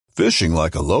Fishing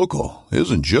like a local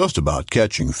isn't just about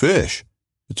catching fish.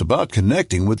 It's about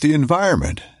connecting with the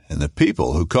environment and the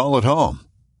people who call it home.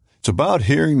 It's about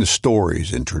hearing the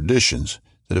stories and traditions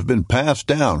that have been passed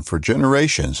down for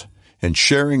generations and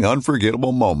sharing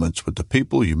unforgettable moments with the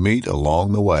people you meet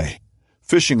along the way.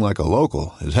 Fishing like a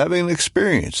local is having an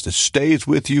experience that stays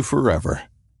with you forever.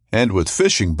 And with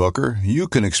Fishing Booker, you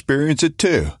can experience it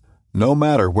too, no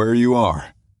matter where you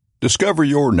are. Discover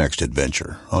your next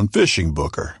adventure on Fishing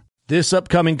Booker. This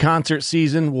upcoming concert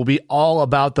season will be all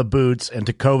about the boots, and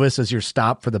Tecovas is your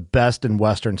stop for the best in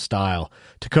Western style.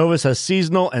 Tecovas has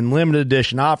seasonal and limited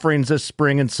edition offerings this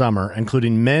spring and summer,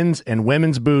 including men's and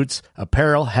women's boots,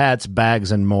 apparel, hats,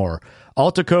 bags, and more.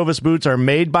 All Tecovas boots are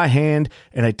made by hand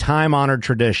in a time-honored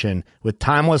tradition with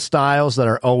timeless styles that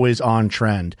are always on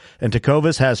trend. And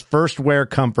Tecovas has first wear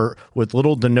comfort with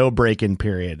little to no break-in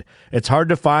period. It's hard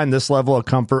to find this level of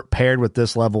comfort paired with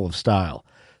this level of style.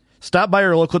 Stop by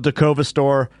your local Tecovas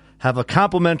store, have a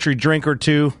complimentary drink or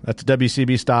two, that's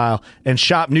WCB style, and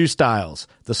shop new styles.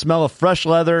 The smell of fresh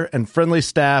leather and friendly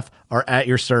staff are at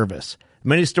your service.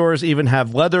 Many stores even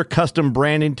have leather custom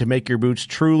branding to make your boots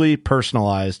truly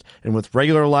personalized. And with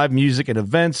regular live music and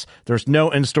events, there's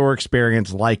no in-store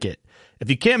experience like it.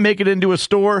 If you can't make it into a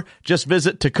store, just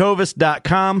visit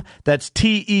tecovas.com. That's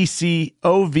TECOVAS.com.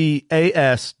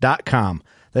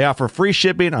 They offer free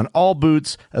shipping on all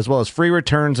boots, as well as free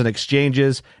returns and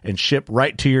exchanges, and ship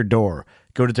right to your door.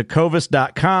 Go to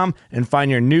tecovas.com and find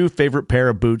your new favorite pair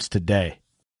of boots today.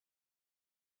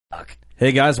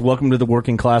 Hey guys, welcome to the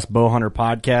Working Class Bowhunter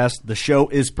Podcast. The show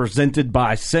is presented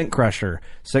by Scent Crusher,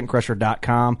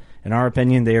 scentcrusher.com. In our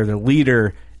opinion, they are the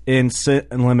leader in scent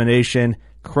elimination.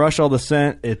 Crush all the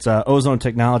scent. It's ozone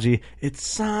technology. It's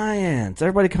science.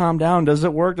 Everybody calm down. Does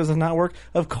it work? Does it not work?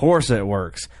 Of course it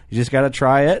works. You just got to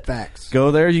try it. Facts. Go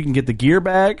there. You can get the gear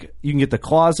bag. You can get the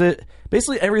closet.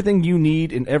 Basically everything you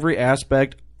need in every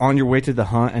aspect on your way to the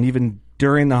hunt, and even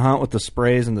during the hunt with the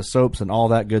sprays and the soaps and all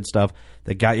that good stuff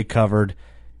that got you covered.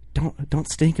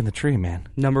 Don't stink in the tree, man.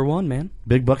 Number one, man.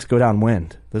 Big bucks go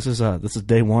downwind. This is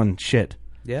day one shit.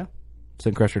 Yeah.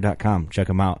 Scentcrusher.com. Check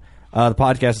them out. The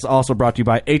podcast is also brought to you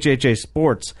by HHA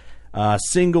Sports.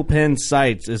 Single pin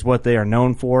sights is what they are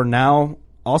known for. Now,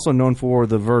 also known for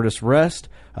the Virtus Rest.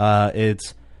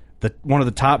 It's one of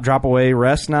the top drop away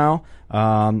rests now.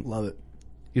 Love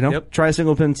it. Try a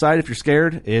single pin sight if you're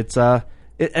scared. It's all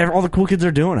the cool kids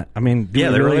are doing it. I mean, they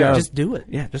really are. Just do it.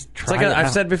 Yeah, just try it's like it I've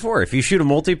out. said before. If you shoot a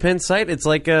multi-pin sight, it's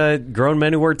like grown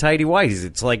men who wear tighty whities.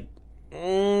 It's like,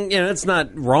 it's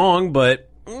not wrong, but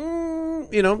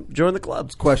join the club.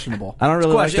 It's questionable. I don't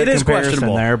really like that comparison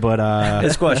questionable there, but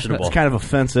it's questionable. It's kind of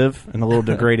offensive and a little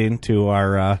degrading to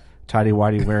our tidy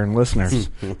whitey wearing listeners.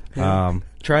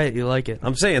 Try it. You like it.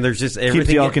 I'm saying there's just everything.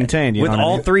 Keeps you all contained. With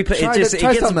all three pins. Try It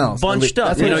something gets else. bunched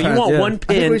up. That's what You he's want trying- one I pin.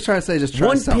 think what he's trying to say is just try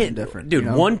one something pin, different. Dude,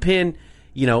 one pin,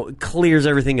 clears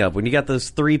everything up. When you got those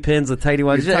three pins, the tighty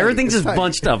whities, It's tight. everything's It's just tight.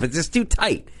 bunched up. It's just too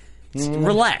tight. Just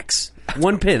relax.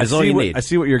 One pin. That's all you need. I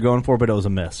see what you're going for, but it was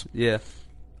a miss. Yeah.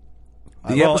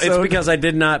 It's because I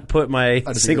did not put my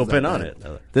just single use pin that on thing.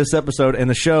 it. This episode and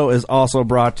the show is also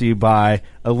brought to you by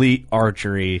Elite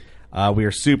Archery. We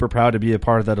are super proud to be a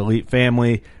part of that Elite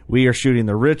family. We are shooting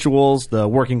the Rituals, the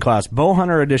Working Class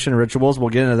Bowhunter Edition Rituals. We'll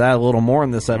get into that a little more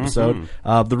in this episode.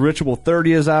 The Ritual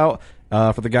 30 is out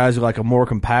for the guys who like a more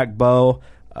compact bow.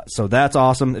 So that's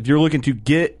awesome. If you're looking to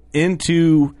get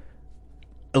into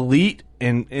Elite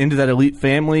and into that Elite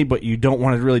family, but you don't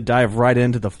want to really dive right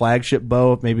into the flagship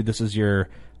bow, maybe this is your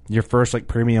first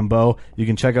premium bow, you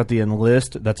can check out the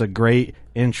Enlist. That's a great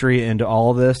entry into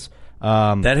all of this.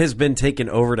 That has been taken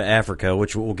over to Africa,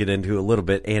 which we'll get into a little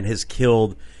bit, and has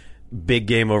killed big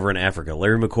game over in Africa.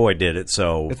 Larry McCoy did it,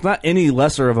 so it's not any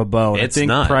lesser of a bow. It's I think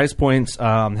not. Price points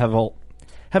have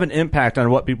an impact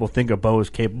on what people think a bow is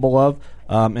capable of,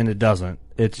 and it doesn't.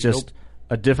 It's just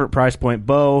a different price point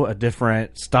bow, a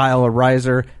different style of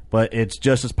riser, but it's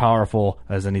just as powerful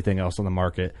as anything else on the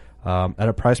market at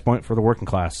a price point for the working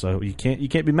class. So you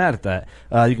can't be mad at that.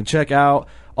 You can check out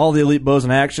all the Elite bows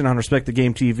in action on Respect the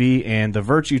Game TV and the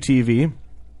Virtue TV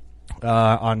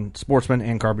on Sportsman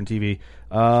and Carbon TV.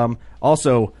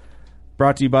 Also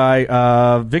brought to you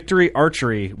by Victory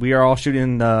Archery. We are all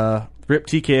shooting the Rip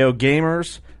TKO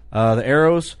Gamers, the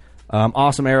arrows.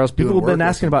 Awesome arrows. People have been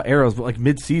asking about arrows, but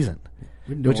mid-season,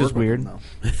 which is weird.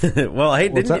 Well, hey,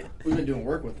 What's that? We've been doing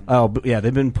work with them. Oh, but yeah,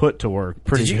 they've been put to work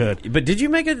pretty good. But did you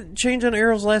make a change on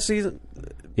arrows last season?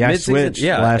 Yeah, I Mid-season? switched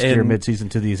last year mid-season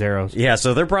to these arrows. Yeah,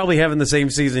 so they're probably having the same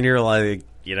season here like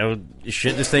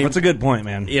shit just ain't. That's a good point,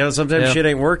 man. Sometimes shit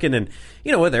ain't working, and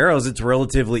with arrows, it's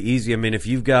relatively easy. I mean, if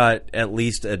you've got at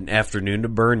least an afternoon to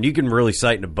burn, you can really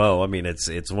sight in a bow. I mean,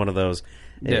 it's one of those.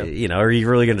 Yeah. Are you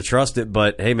really going to trust it?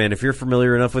 But hey, man, if you're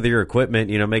familiar enough with your equipment,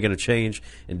 making a change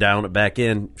and dialing it back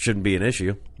in shouldn't be an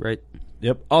issue. Right.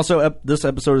 Yep. Also, this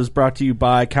episode is brought to you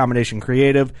by Combination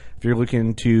Creative. If you're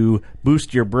looking to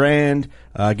boost your brand,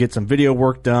 get some video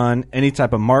work done, any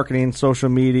type of marketing, social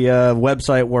media,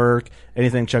 website work,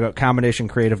 anything, check out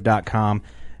combinationcreative.com.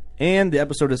 And the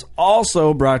episode is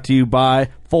also brought to you by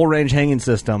Full Range Hanging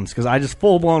Systems, because I just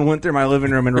full-blown went through my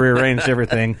living room and rearranged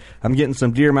everything. I'm getting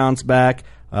some deer mounts back.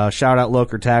 Shout out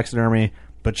Loker Taxidermy.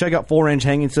 But check out Full Range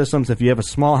Hanging Systems. If you have a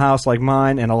small house like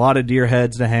mine and a lot of deer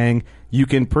heads to hang, you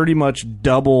can pretty much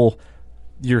double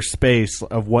your space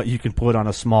of what you can put on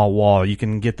a small wall. You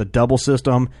can get the double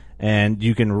system, and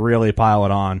you can really pile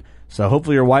it on. So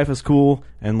hopefully your wife is cool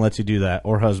and lets you do that,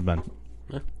 or husband.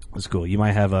 It's cool. You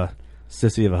might have a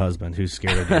sissy of a husband who's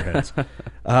scared of deer heads.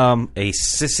 A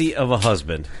sissy of a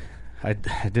husband. I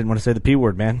didn't want to say the P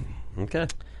word, man. Okay.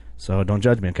 So don't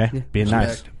judge me, okay? Yeah. Being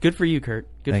nice. Good for you, Kurt.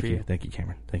 Good Thank for you. Thank you,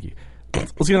 Cameron. Thank you.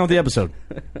 Let's get on with the episode.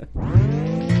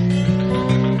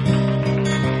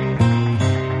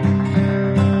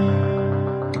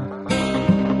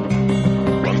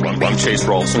 I'm Chase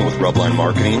Rolfson with Rubline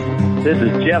Marketing. This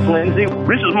is Jeff Lindsay.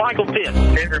 This is Michael Pitt.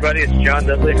 Hey, everybody, it's John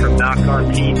Dudley from Knock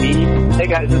on TV. Hey,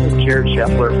 guys, this is Jared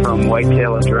Scheffler from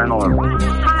Whitetail Adrenaline.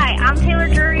 Hi, I'm Taylor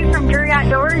Drury from Drury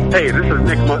Outdoors. Hey, this is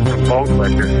Nick Mutt from Bow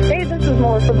Collector. Hey, this is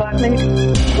Melissa Buckman.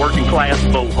 Working Class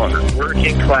Bow Hunter.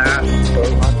 Working Class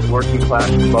Bow Hunter. Working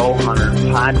Class Bow Hunter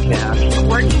Podcast.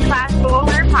 Working Class Bow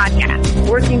Hunter Podcast.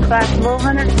 Working Class Bow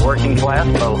Hunter. Working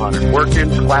Class Bow Hunter. Working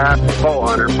Class Bow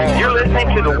Hunter. You're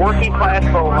listening to the Working Class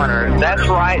Bow Hunter. That's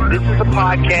right. This is a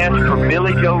podcast for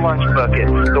Billy Joe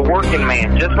Lunchbucket, the working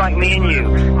man, just like me and you.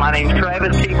 My name's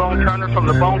Travis T-Bone Turner from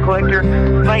the Bone Collector.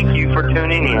 Thank you for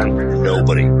tuning in.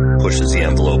 Nobody pushes the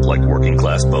envelope like Working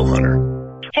Class Bow Hunter.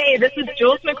 Hey, this is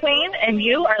Jules McQueen, and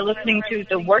you are listening to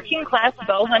the Working Class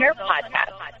Bow Hunter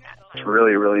Podcast. It's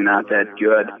really, really not that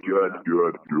good.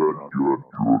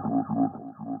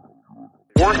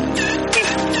 Working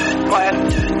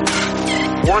Class.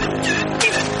 Working Class.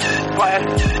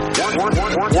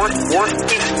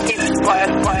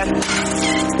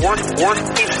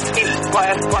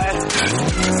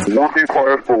 Working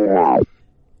Class Bow Hunter.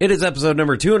 It is episode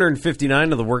number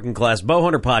 259 of the Working Class Bow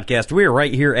Hunter Podcast. We are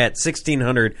right here at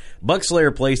 1600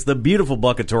 Buckslayer Place, the beautiful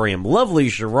Buckatorium, lovely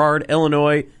Sherrard,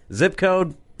 Illinois. Zip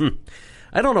code?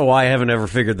 I don't know why I haven't ever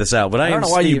figured this out, but I don't know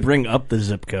why Steve. you bring up the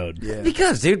zip code. Yeah.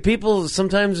 Because, dude, people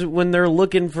sometimes when they're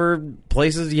looking for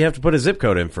places, you have to put a zip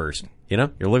code in first. You're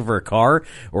looking for a car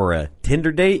or a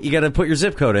Tinder date, you got to put your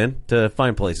zip code in to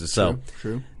find places. So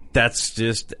True. That's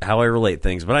just how I relate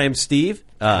things. But I am Steve.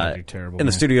 You're terrible, in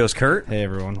the man. studio's Kurt. Hey,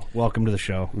 everyone. Welcome to the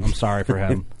show. I'm sorry for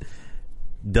him.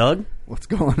 Doug. What's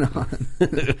going on?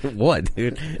 What,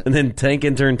 dude? And then Tank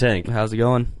Intern Tank. How's it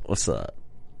going? What's up?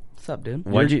 What's up, dude?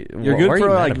 You're You're good for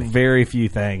like very few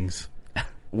things.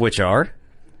 Which are?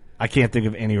 I can't think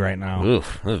of any right now.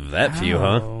 Oof, that few,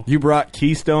 huh? You brought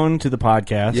Keystone to the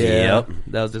podcast. Yeah. Yep.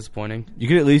 That was disappointing. You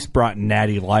could at least brought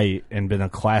Natty Light and been a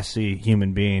classy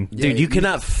human being. Dude, you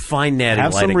cannot find Natty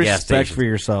Have Light some at gas respect stations. for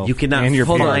yourself You cannot and your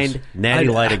find peers. Natty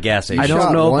Light at gas stations. I shot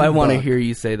don't know if one I want to buck. hear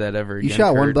you say that ever again. You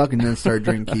shot one Kurt. buck and then started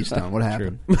drinking Keystone. What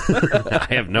happened? I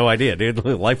have no idea, dude.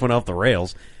 Life went off the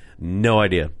rails. No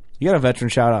idea. You got a veteran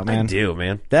shout out, man. I do,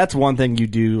 man. That's one thing you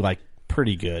do like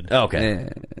pretty good. Okay. Eh.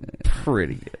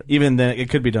 Pretty good. Even then, it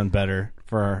could be done better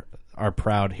for our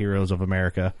proud heroes of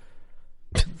America.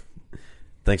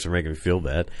 Thanks for making me feel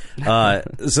bad.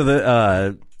 So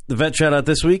the vet shout out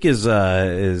this week is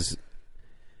going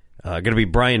to be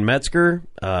Brian Metzger,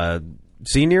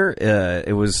 Senior.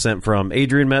 It was sent from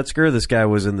Adrian Metzger. This guy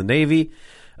was in the Navy.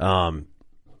 The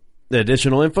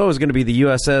additional info is going to be the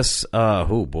USS.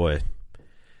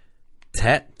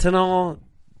 Tattanal.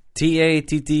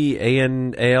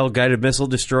 Tattanal guided missile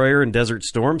destroyer in Desert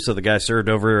Storm. So the guy served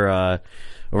over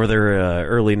their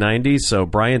early 90s. So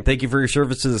Brian, thank you for your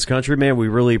service to this country, man. We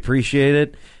really appreciate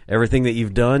it. Everything that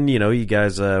you've done. You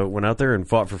guys went out there and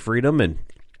fought for freedom, and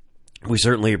we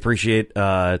certainly appreciate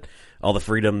all the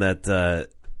freedom that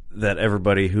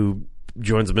everybody who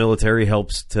joins the military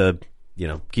helps to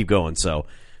keep going. So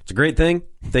it's a great thing.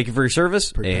 Thank you for your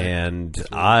service, and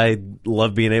I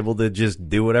love being able to just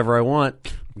do whatever I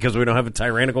want because we don't have a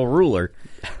tyrannical ruler.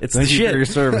 It's Thank the you shit. for your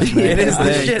service, man. It is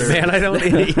the shit, man. I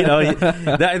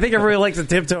don't, I think everybody likes to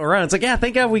tiptoe around. It's like, yeah,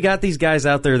 thank God we got these guys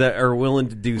out there that are willing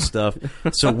to do stuff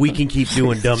so we can keep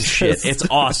doing dumb shit. It's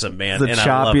awesome, man. The and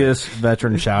I love it. choppiest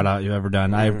veteran shout out you've ever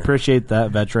done. I appreciate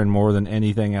that veteran more than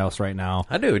anything else right now.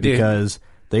 I do, dude. Because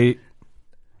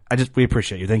we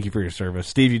appreciate you. Thank you for your service.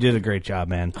 Steve, you did a great job,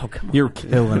 man. Oh, come on. You're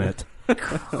killing it.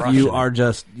 You are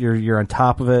just, you're on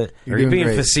top of it. Are you being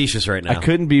facetious right now? I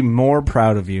couldn't be more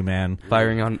proud of you, man.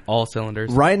 Firing on all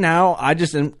cylinders. Right now, I'm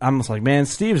just like, man,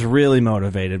 Steve's really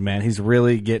motivated, man. He's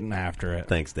really getting after it.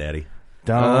 Thanks, Daddy.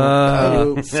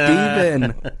 Don't.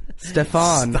 Steven.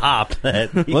 Stefan. Stop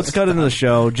that. Let's cut into the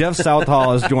show. Jeff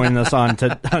Southall is joining us on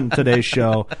today's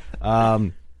show.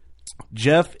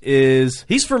 Jeff is...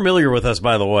 He's familiar with us,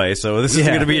 by the way, so this is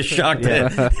going to be a shock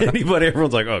to anybody.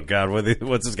 Everyone's like, oh, God,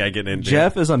 what's this guy getting into?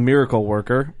 Jeff is a miracle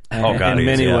worker in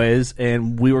many ways,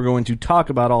 and we were going to talk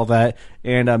about all that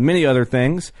and many other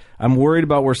things. I'm worried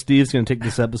about where Steve's going to take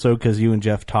this episode because you and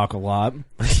Jeff talk a lot.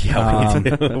 Yeah,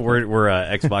 we're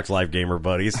Xbox Live Gamer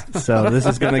buddies. So this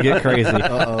is going to get crazy.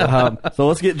 So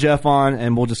let's get Jeff on,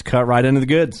 and we'll just cut right into the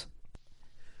goods.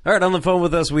 All right, on the phone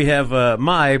with us, we have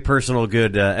my personal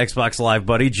good Xbox Live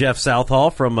buddy, Jeff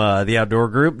Southall from the Outdoor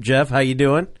Group. Jeff, how you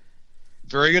doing?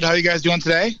 Very good. How you guys doing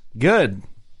today? Good.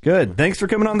 Thanks for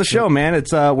coming on the show, man.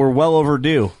 It's we're well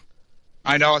overdue.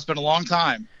 I know. It's been a long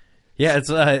time. Yeah,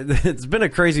 it's been a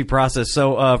crazy process.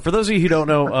 So for those of you who don't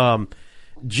know,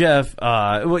 Jeff,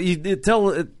 you tell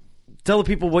the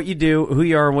people what you do, who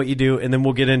you are, and what you do, and then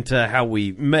we'll get into how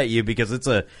we met you because it's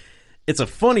a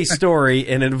funny story,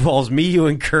 and it involves me, you,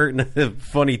 and Kurt in a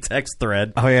funny text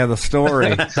thread. Oh, yeah, the story.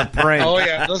 The prank. Oh,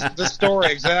 yeah, the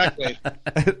story, exactly.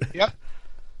 Yep.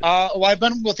 Well, I've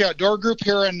been with the Outdoor Group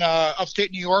here in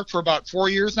upstate New York for about 4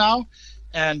 years now,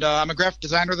 and I'm a graphic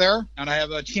designer there, and I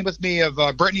have a team with me of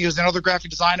Brittany, who's another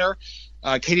graphic designer,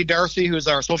 Katie Darcy, who's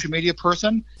our social media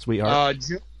person, sweetheart,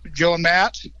 Joe and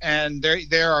Matt, and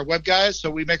they're our web guys, so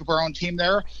we make up our own team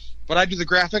there. But I do the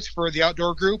graphics for the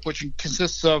Outdoor Group, which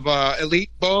consists of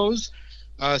Elite bows,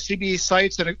 CBE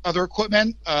sights and other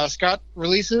equipment, Scott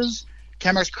releases,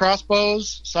 Chemex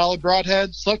crossbows, solid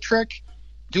broadhead, Slick Trick,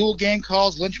 dual game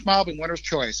calls, Lynch Mob, and Winner's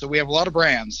Choice. So we have a lot of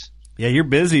brands. Yeah, you're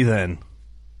busy then.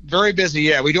 Very busy,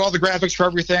 yeah. We do all the graphics for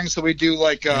everything. So we do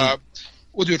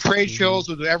we'll do trade shows,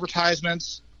 we'll do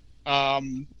advertisements,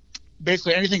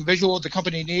 basically anything visual the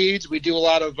company needs. We do a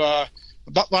lot of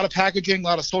packaging, a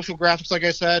lot of social graphics, like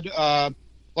I said,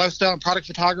 lifestyle and product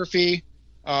photography,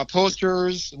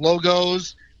 posters,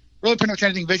 logos, really pretty much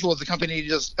anything visual the company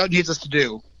just needs us to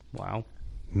do. Wow.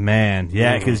 Man,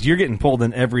 yeah, because you're getting pulled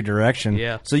in every direction.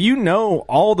 Yeah. So you know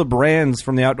all the brands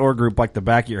from the Outdoor Group like the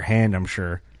back of your hand, I'm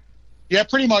sure. Yeah,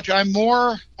 pretty much. I'm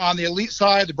more on the Elite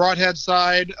side, the broadhead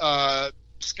side.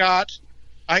 Scott,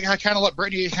 I kind of let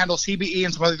Brittany handle CBE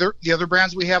and some of the other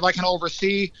brands we have. I kind of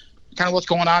oversee kind of what's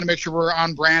going on to make sure we're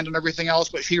on brand and everything else,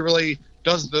 but she really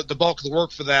does the bulk of the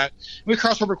work for that. We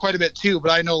cross over quite a bit too,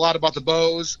 but I know a lot about the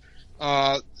bows,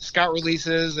 Scout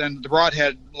releases, and the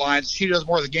broadhead lines. She does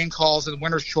more of the game calls and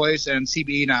Winner's Choice and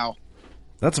CBE now.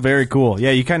 That's very cool.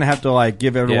 Yeah, you kind of have to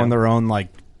give everyone their own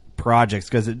projects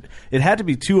because it had to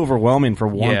be too overwhelming for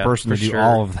one person to do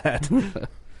all of that.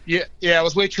 Yeah, it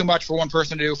was way too much for one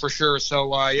person to do for sure.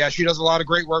 So she does a lot of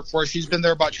great work for us. She's been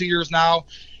there about 2 years now.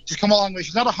 She's come a long way.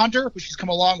 She's not a hunter, but she's come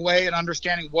a long way in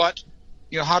understanding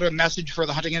how to message for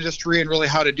the hunting industry and really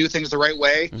how to do things the right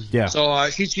way. Yeah. So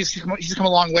she's come a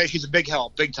long way. She's a big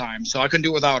help, big time. So I couldn't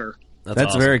do it without her. That's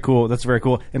awesome. very cool. That's very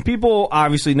cool. And people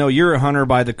obviously know you're a hunter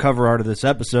by the cover art of this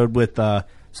episode with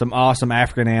some awesome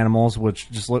African animals, which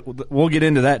we'll get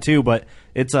into that too. But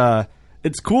it's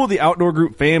cool. The Outdoor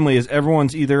Group family is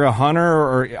everyone's either a hunter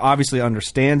or obviously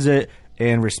understands it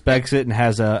and respects it and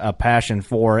has a passion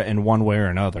for it in one way or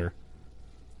another.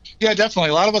 Yeah,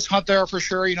 definitely. A lot of us hunt there for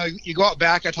sure. You go out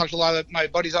back. I talked to a lot of my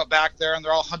buddies out back there, and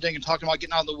they're all hunting and talking about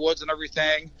getting out in the woods and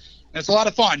everything. And it's a lot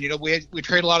of fun. We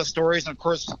trade a lot of stories and, of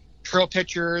course, trail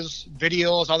pictures,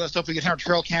 videos, all that stuff. We get on our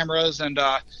trail cameras and,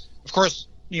 of course,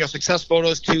 success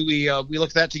photos too. We look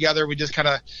at that together. We just kind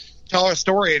of tell our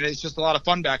story, and it's just a lot of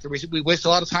fun back there. We waste a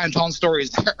lot of time telling stories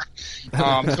there.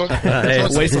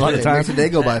 Waste a lot of time. Makes the day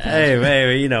go by fast.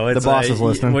 Hey, it's the boss is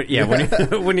listening.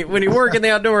 When you work in the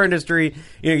outdoor industry,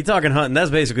 you're talking hunting.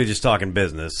 That's basically just talking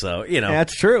business. So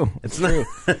that's true. It's true.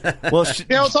 Well,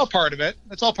 it's all part of it.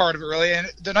 It's all part of it, really. And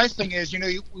the nice thing is,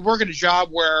 we work at a job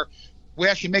where we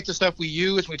actually make the stuff we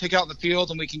use, and we take it out in the field,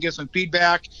 and we can give some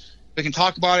feedback. we can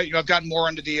talk about it. I've gotten more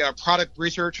into the product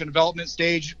research and development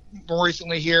stage more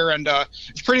recently here, and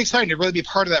it's pretty exciting to really be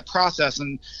part of that process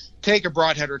and take a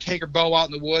broadhead or take a bow out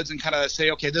in the woods and kind of say,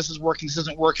 okay, this is working, this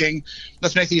isn't working.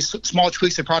 Let's make these small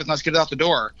tweaks to the product and let's get it out the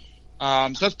door.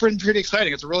 So it's pretty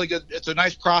exciting. It's a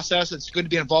nice process. It's good to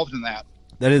be involved in that.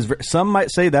 That is, some might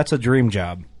say that's a dream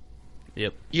job.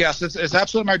 Yep. Yes, it's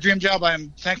absolutely my dream job.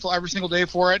 I'm thankful every single day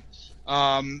for it.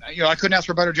 I couldn't ask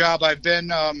for a better job. I've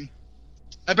been around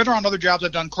other jobs.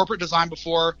 I've done corporate design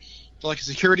before for like a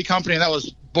security company, and that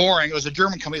was boring. It was a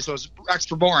German company, so it was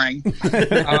extra boring.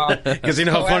 Because you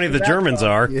know how funny the Germans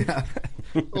are. Yeah.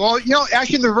 Well,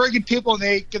 actually, they're very good people,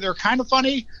 and they're kind of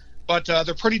funny, but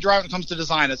they're pretty dry when it comes to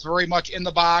design. It's very much in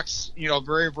the box,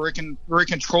 very, very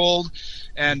controlled,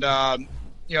 and I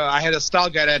had a style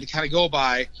guide I had to kind of go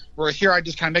by. Whereas here, I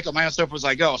just kind of make up my own stuff as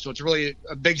I go. So it's really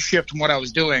a big shift from what I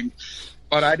was doing.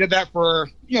 But I did that for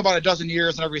about a dozen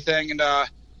years and everything, and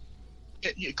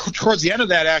towards the end of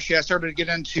that, actually, I started to get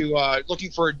into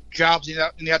looking for jobs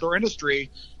in the outdoor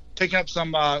industry, taking up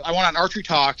some I went on Archery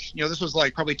Talk. This was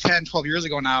like probably 10, 12 years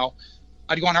ago now.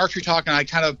 I'd go on Archery Talk, and I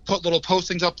kind of put little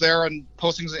postings up there and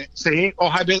postings and say,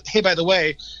 hey, by the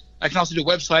way, I can also do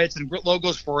websites and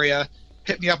logos for you.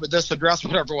 Hit me up at this address,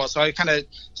 whatever it was. So I kind of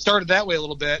started that way a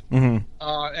little bit. Mm-hmm.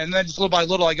 And then just little by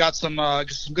little, I got some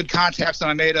good contacts,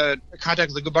 and I made a contact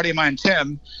with a good buddy of mine,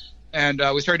 Tim. And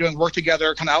we started doing work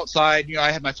together kind of outside.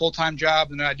 I had my full-time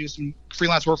job, and then I do some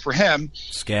freelance work for him.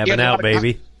 Scabbing out,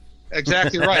 baby.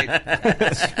 Exactly right.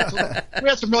 We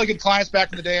had some really good clients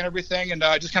back in the day and everything, and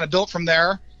I just kind of built from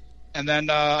there. And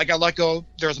then I got let go.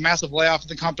 There was a massive layoff in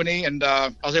the company, and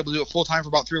I was able to do it full-time for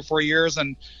about 3 or 4 years.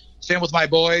 And same with my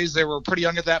boys. They were pretty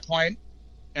young at that point,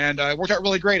 and it worked out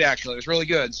really great, actually. It was really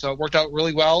good. So it worked out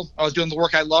really well. I was doing the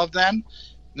work I loved then.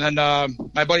 And then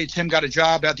my buddy Tim got a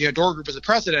job at the Outdoor Group as a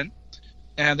president,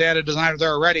 and they had a designer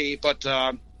there already. But,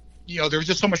 there was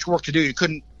just so much work to do.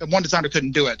 One designer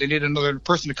couldn't do it. They needed another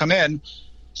person to come in.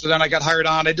 So then I got hired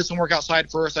on. I did some work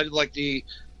outside first. I did like the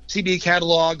CB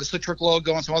catalog, the Citric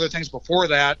logo, and some other things before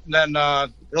that. And then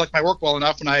they liked my work well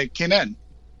enough, and I came in.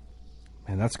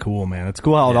 Man, that's cool, man. It's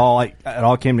cool how it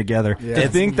all came together. Yeah. To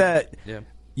think that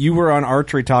you were on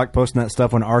Archery Talk posting that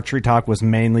stuff when Archery Talk was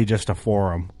mainly just a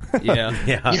forum. Yeah,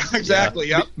 Yeah, exactly.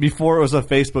 Yep. Before it was a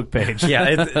Facebook page. Yeah,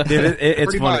 it's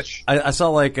Pretty funny. much. I saw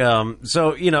like and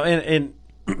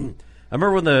I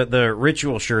remember when the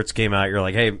Ritual shirts came out. You're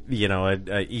like, hey,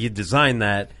 you designed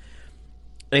that,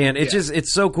 and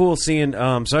it's so cool seeing.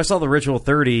 So I saw the Ritual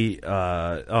 30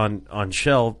 on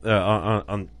shelf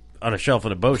on a shelf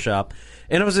in a bow shop,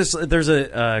 and it was just there's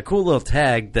a cool little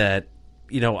tag that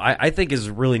I think is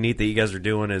really neat that you guys are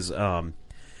doing is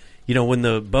when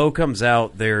the bow comes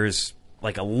out, there's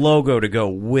like a logo to go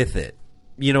with it.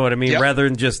 You know what I mean? Yep. Rather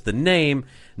than just the name,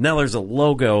 now there's a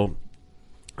logo,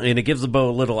 and it gives the bow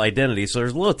a little identity. So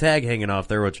there's a little tag hanging off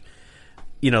there, which,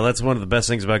 that's one of the best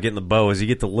things about getting the bow is you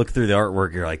get to look through the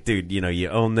artwork. You're like, dude, you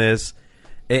own this.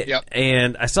 Yep.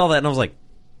 And I saw that, and I was like,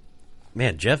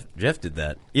 man, Jeff did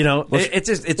that.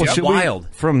 It's wild.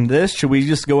 From this, should we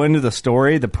just go into the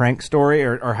story, the prank story,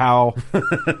 or how?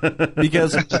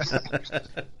 Because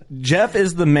Jeff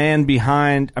is the man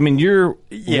behind. I mean, you're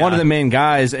one of the main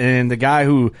guys, and the guy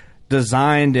who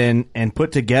designed and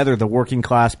put together the Working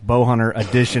Class Bowhunter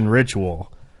Edition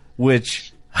Ritual,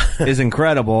 which is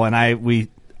incredible. And I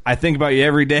think about you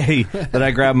every day that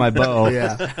I grab my bow.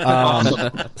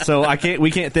 So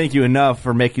we can't thank you enough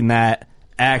for making that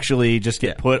actually just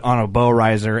get put on a bow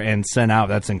riser and sent out.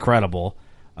 That's incredible.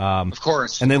 Of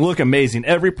course. And they look amazing.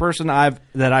 Every person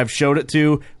that I've showed it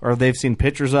to, or they've seen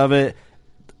pictures of it,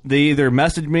 they either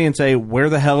message me and say, where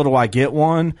the hell do I get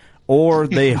one? Or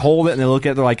they hold it and they look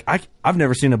at it, they're like, I've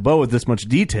never seen a bow with this much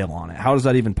detail on it. How is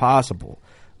that even possible?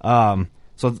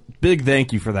 So big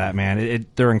thank you for that, man.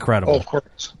 They're incredible. Oh, of course.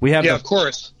 Of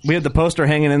course. We have the poster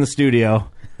hanging in the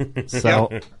studio.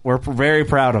 So we're very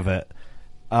proud of it.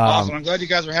 Awesome. I'm glad you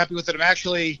guys are happy with it. I'm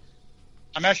actually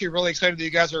really excited that you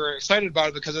guys are excited about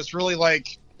it because it's really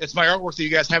like it's my artwork that you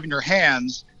guys have in your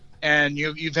hands, and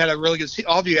you've had a really good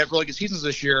all of you have really good seasons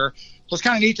this year. So it's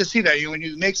kind of neat to see that when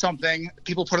you make something,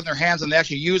 people put it in their hands and they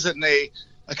actually use it and they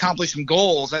accomplish some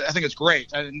goals. I think it's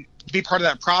great, and to be part of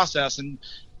that process and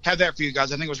have that for you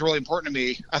guys, I think was really important to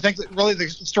me. I think that really the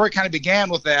story kind of began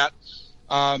with that.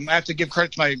 I have to give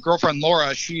credit to my girlfriend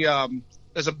Laura. She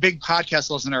is a big podcast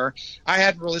listener. I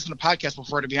hadn't really listened to podcasts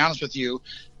before, to be honest with you.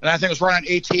 And I think it was right on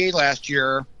ATA last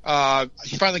year.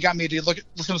 She finally got me to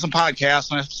listen to some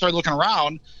podcasts, and I started looking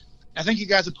around. I think you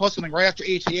guys had posted something right after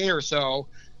ATA or so.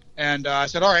 And I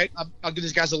said, all right, I'll give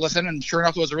these guys a listen. And sure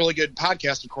enough, it was a really good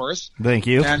podcast, of course. Thank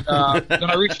you. And then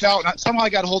I reached out, and somehow I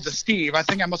got a hold of Steve. I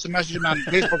think I must have messaged him on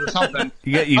Facebook or something.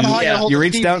 You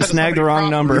reached out and snagged the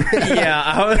wrong number.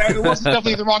 It was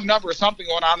definitely the wrong number or something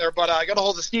going on there. But I got a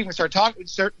hold of Steve and started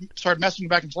messaging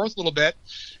back and forth a little bit.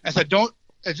 I said,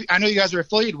 I know you guys are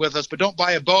affiliated with us, but don't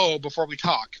buy a bow before we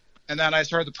talk. And then I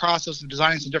started the process of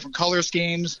designing some different color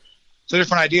schemes, some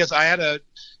different ideas. I had a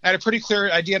pretty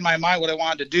clear idea in my mind what I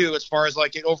wanted to do as far as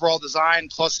like an overall design,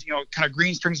 plus kind of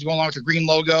green strings going along with the green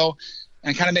logo,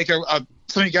 and kind of make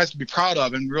something you guys can be proud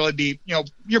of and really be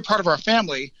you're part of our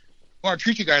family. We want to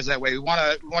treat you guys that way. We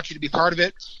want you to be part of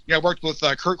it. I worked with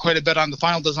Kurt quite a bit on the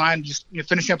final design, just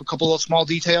finishing up a couple of small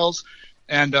details,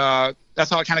 and that's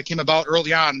how it kind of came about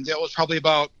early on. It was probably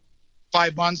about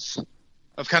 5 months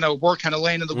of kind of work, kind of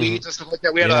laying in the weeds and stuff like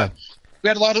that. We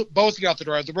had a lot of bows to get out the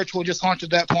door. The Ritual just launched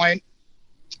at that point.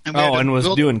 And was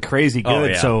doing crazy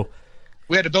good. So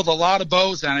we had to build a lot of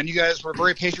bows then, and you guys were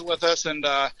very patient with us. And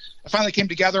it finally came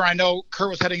together. I know Kurt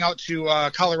was heading out to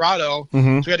Colorado, so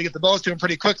we had to get the bows to him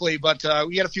pretty quickly. But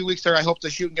we had a few weeks there. I hope to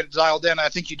shoot and get it dialed in. I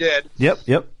think you did.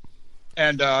 Yep.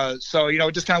 And so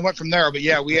it just kind of went from there. But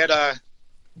yeah, we had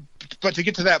But to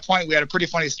get to that point, we had a pretty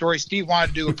funny story. Steve wanted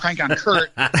to do a prank on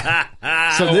Kurt.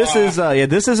 So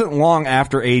this isn't long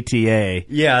after ATA.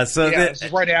 Yeah, this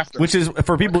is right after. Which is,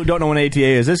 for people who don't know when ATA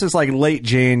is, this is like late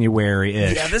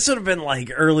January-ish. Yeah, this would have been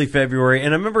like early February.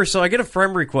 And I remember, so I get a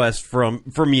friend request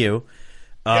from you,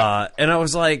 and I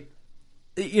was like,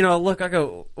 look, I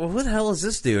go, well, who the hell is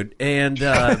this dude? And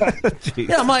I'm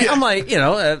like,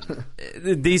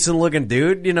 decent looking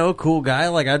dude, cool guy.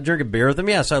 Like, I'd drink a beer with him.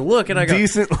 Yeah, so I look and I go,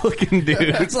 decent looking dude.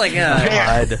 It's like,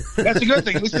 God. That's a good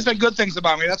thing. At least you said good things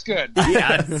about me. That's good.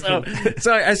 Yeah.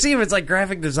 So I see him. It's like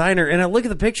graphic designer, and I look at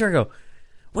the picture. I go,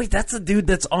 wait, that's the dude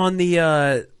that's on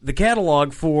the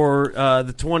catalog for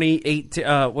the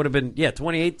 2018 would have been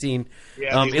 2018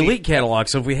 Elite catalog.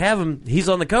 So if we have him, he's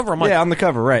on the cover. I'm like, on the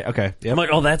cover, right? Okay. Yep. I'm like,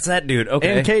 oh, that's that dude.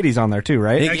 Okay, and Katie's on there too,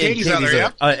 right? And Katie's on there.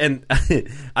 Yep. And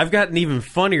I've got an even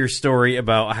funnier story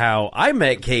about how I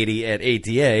met Katie at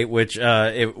ATA, which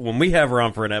when we have her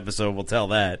on for an episode, we'll tell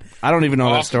that. I don't even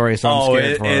know that story, so I'm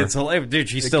scared for her. It's hilarious, dude.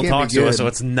 She still talks to us, so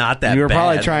it's not that. You were bad.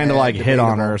 probably trying to hit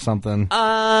on her or something.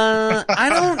 I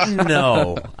don't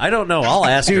know. I'll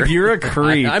ask her. Dude, you're a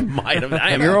creep. I might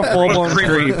have. You're a full-blown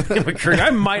creep. I'm a creep.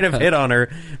 I might have hit on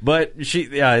her, but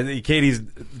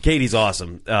Katie's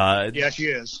awesome. Yeah, she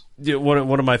is. One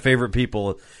of my favorite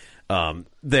people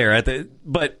there at the.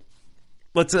 But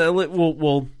let's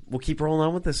we'll keep rolling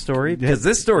on with this story because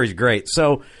this story's great.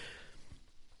 So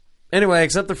anyway, I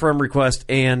accept the firm request,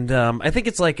 and I think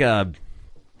it's like a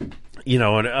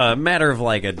matter of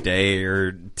like a day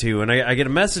or two, and I get a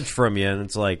message from you, and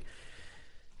it's like,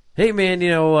 hey man,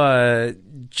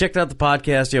 checked out the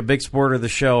podcast, big supporter of the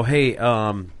show. Hey,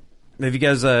 have you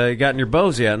guys gotten your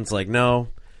bows yet? And it's like, no.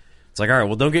 It's like, all right,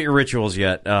 well, don't get your rituals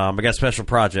yet. I got a special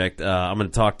project. I'm going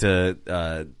to talk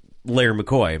to Larry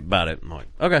McCoy about it. I'm like,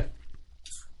 okay,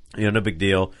 no big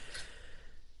deal.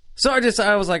 So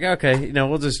I was like, okay,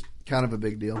 we'll just. Kind of a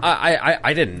big deal.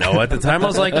 I didn't know at the time. I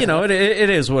was like, it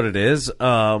is what it is.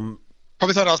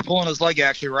 Probably thought I was pulling his leg,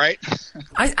 actually, right?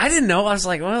 I didn't know. I was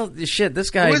like, well, shit, this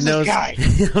guy knows. This guy?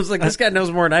 I was like, this guy knows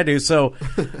more than I do. So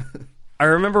I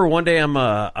remember one day I'm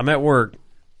at work,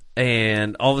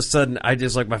 and all of a sudden I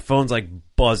just my phone's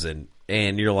buzzing,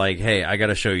 and you're like, hey, I got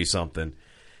to show you something.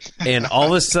 And all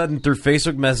of a sudden through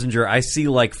Facebook Messenger, I see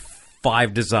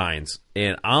 5 designs,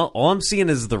 and all I'm seeing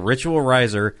is the Ritual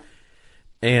Riser.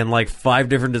 And 5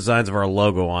 different designs of our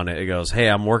logo on it. It goes, hey,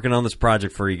 I'm working on this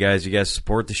project for you guys. You guys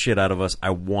support the shit out of us.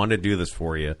 I want to do this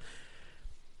for you.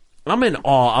 I'm in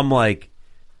awe. I'm like,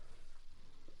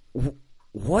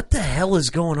 what the hell is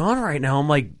going on right now? I'm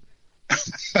like,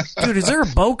 dude, is there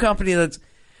a bow company that's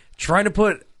trying to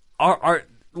put our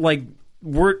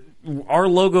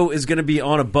logo is going to be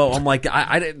on a bow? I'm like,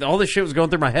 I all this shit was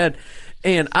going through my head,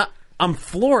 and I'm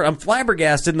floored. I'm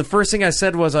flabbergasted. And the first thing I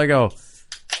said was, I go,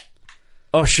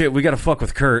 oh shit, we got to fuck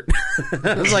with Kurt.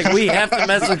 I was like, we have to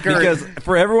mess with Kurt. Because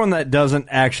for everyone that doesn't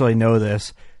actually know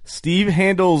this, Steve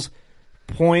handles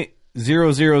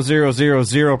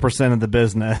 0.00000% of the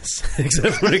business.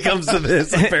 Except when it comes to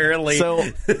this, apparently. So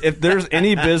if there's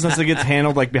any business that gets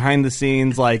handled behind the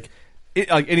scenes,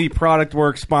 any product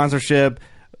work, sponsorship,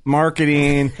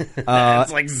 marketing,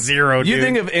 it's zero, dude. You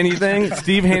think of anything,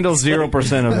 Steve handles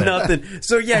 0% of it. Nothing.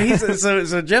 So yeah,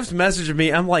 so Jeff's messaging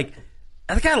me. I'm like,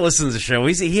 the guy listens to the show.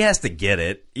 He has to get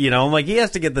it. I'm like, he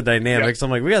has to get the dynamics. Yeah.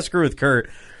 I'm like, we got to screw with Kurt.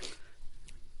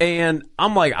 And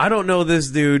I'm like, I don't know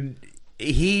this dude.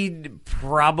 he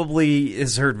probably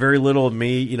has heard very little of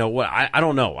me. You know what? I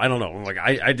don't know. Like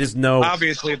I just know.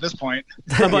 Obviously, at this point,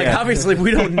 I'm like, obviously,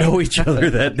 we don't know each other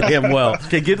that damn well.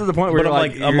 Okay, get to the point where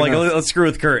I'm like, let's screw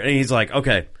with Kurt, and he's like,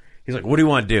 okay. He's like, what do you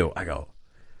want to do?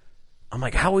 I'm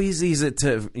like, how easy is it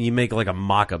to you make like a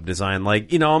mock-up design?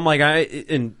 Like, you know, I'm like,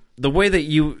 and the way that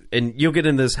you'll get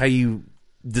into this, how you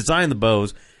design the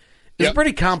bows is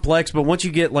pretty complex, but once you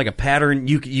get like a pattern,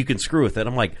 you can screw with it. I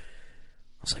was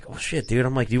like, oh shit, dude.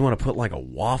 I'm like, do you want to put like a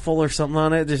waffle or something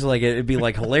on it? Just like, it'd be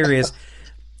like hilarious.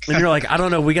 And you're like, I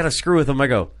don't know, we got to screw with them. I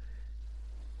go,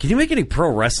 can you make any pro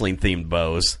wrestling themed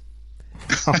bows?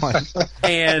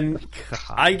 And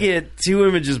I get 2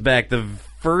 images back. The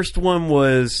first one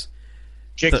was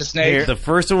Jake the Snake. The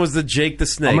first one was the Jake the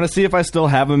Snake. I'm going to see if I still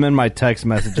have them in my text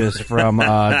messages from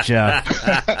Jeff.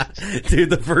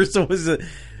 Dude, the first one was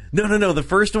no. The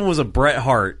first one was a Bret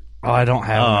Hart. Oh, I don't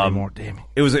have them anymore. Damn it.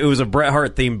 It was a Bret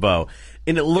Hart themed bow,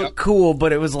 and it looked cool,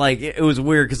 but it was like it was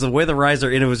weird because the way the riser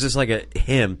and it was just like a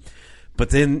him.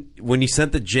 But then when you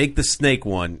sent the Jake the Snake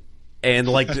one, and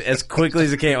like as quickly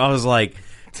as it came, I was like,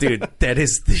 dude, that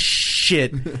is the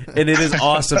shit, and it is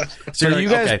awesome. So you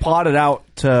guys plotted out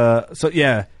to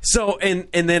So and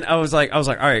then I was like, all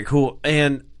right, cool,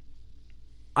 and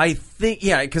I think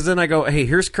because then I go, hey,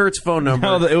 here's Kurt's phone number.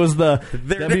 No, it was the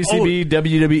WCB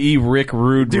WWE Rick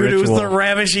Rude dude. ritual. It was the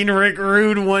ravishing Rick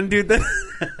Rude one, dude.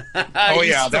 Oh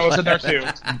yeah, that was in there too.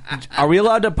 Are we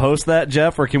allowed to post that,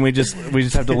 Jeff, or can we just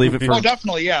have to leave it for? Oh,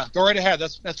 definitely, yeah. Go right ahead.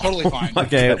 That's totally fine.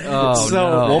 Okay,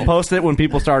 we'll post it when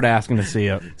people start asking to see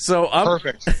it. So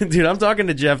perfect, dude. I'm talking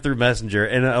to Jeff through Messenger,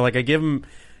 and I give him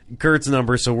Kurt's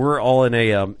number, so we're all in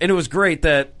a and it was great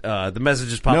that the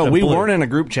messages popped up. No, we weren't in a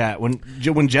group chat when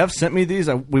Jeff sent me these.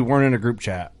 We weren't in a group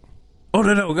chat. Oh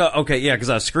no, okay, yeah, because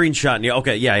I was screenshotting you.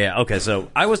 Okay, yeah, okay.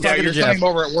 So I was talking to Jeff. Sending him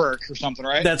over at work or something,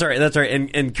 right? That's right.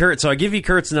 And Kurt, so I give you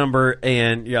Kurt's number,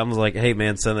 and I was like, hey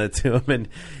man, send it to him.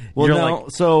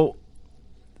 And so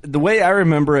the way I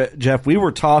remember it, Jeff, we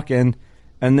were talking,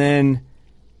 and then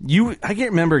I can't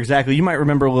remember exactly. You might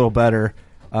remember a little better.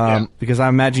 Because I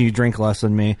imagine you drink less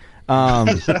than me. More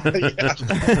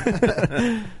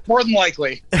than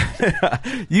likely.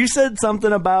 You said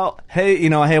something about, hey,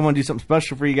 I want to do something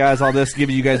special for you guys, all this, give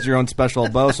you guys your own special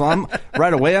bow. So I'm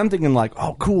thinking like,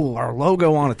 oh, cool, our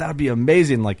logo on it. That would be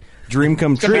amazing. Like, dream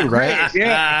come true, right?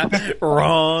 Yeah.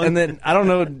 Wrong. And then, I don't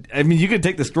know, I mean, you could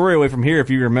take the story away from here if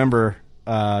you remember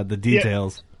the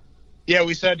details. Yeah,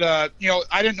 we said, I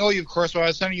didn't know you, of course, but I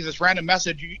was sending you this random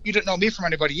message. You didn't know me from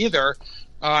anybody either.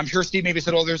 I'm sure Steve maybe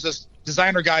said, there's this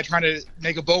designer guy trying to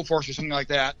make a bow for us or something like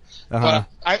that. Uh-huh.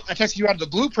 But I texted you out of the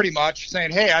blue pretty much saying,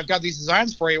 hey, I've got these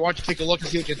designs for you. Why don't you take a look and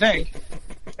see what you think?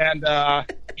 And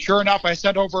sure enough, I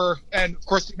sent over, and of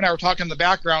course, Steve and I were talking in the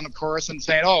background, of course, and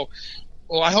saying,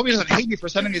 well, I hope he doesn't hate me for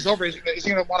sending these over. Is he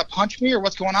going to want to punch me or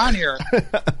what's going on here?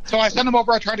 So I sent him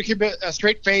over. I tried to keep it a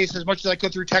straight face as much as I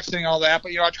could through texting and all that.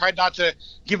 But, I tried not to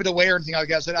give it away or anything like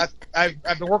that. I said,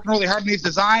 I've been working really hard on these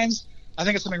designs. I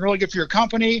think it's something really good for your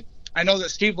company. I know that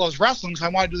Steve loves wrestling, so I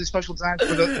want to do these special designs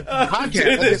for the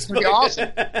podcast. It's going to be awesome.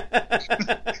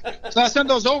 So I sent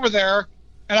those over there,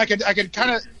 and I could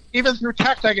kind of, even through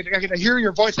text, I could hear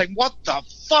your voice like, what the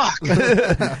fuck?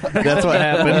 That's what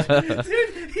happened.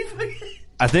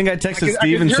 I think I texted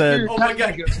Steve and said, oh my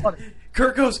God.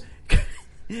 Kurt goes,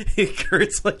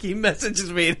 Kurt's like, he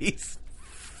messages me and he's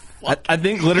I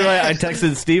think literally I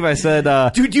texted Steve. I said,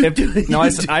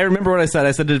 dude, I remember what I said.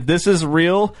 I said, if this is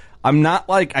real, I'm not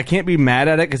like, I can't be mad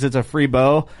at it because it's a free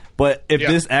bow. But if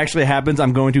this actually happens,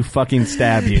 I'm going to fucking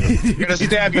stab you. You're going to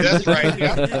stab you, that's right.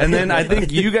 Yeah. And then I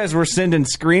think you guys were sending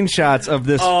screenshots of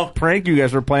this prank you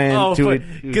guys were playing to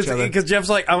each other. Because Jeff's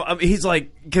like,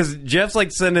 because Jeff's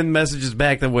like sending messages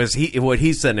back that was what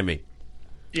he's sending me.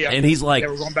 Yeah, and he's like,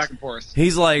 we're going back and forth.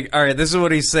 He's like, all right, this is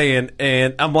what he's saying,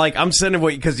 and I'm like, I'm sending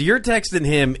what, because you're texting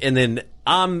him, and then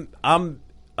I'm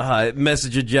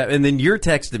messaging Jeff, and then you're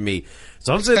texting me,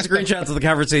 so I'm sending screenshots of the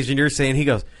conversation you're saying. He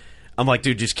goes, I'm like,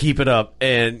 dude, just keep it up,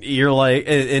 and you're like,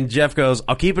 and Jeff goes,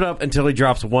 I'll keep it up until he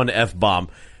drops one F-bomb.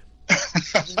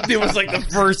 It was like the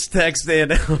first text,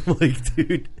 and I'm like,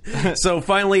 dude. So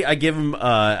finally, I give him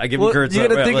Kurt's. You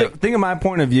got to think of my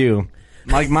point of view.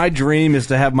 Like, my dream is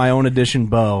to have my own edition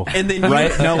bow. And then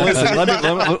right? No, listen. Let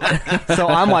me. So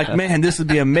I'm like, man, this would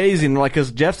be amazing. Like,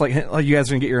 because Jeff's like, hey, you guys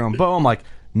are gonna get your own bow. I'm like,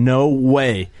 no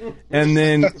way. And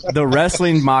then the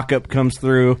wrestling mock-up comes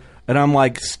through, and I'm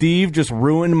like, Steve just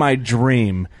ruined my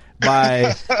dream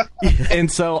by, and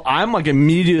so I'm like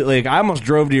immediately, I almost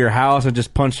drove to your house and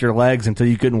just punched your legs until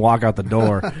you couldn't walk out the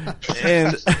door.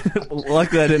 And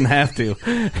luckily I didn't have to.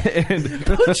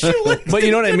 But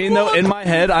you know what I mean, though? In my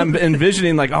head, I'm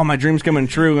envisioning like, oh, my dream's coming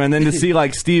true. And then to see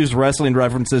like Steve's wrestling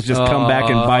references just come back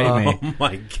and bite me. Oh,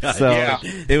 my God. So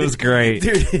it was great.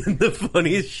 Dude, the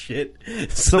funniest shit.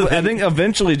 So I think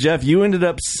eventually, Jeff, you ended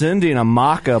up sending a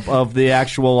mock-up of the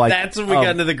actual, like... That's when we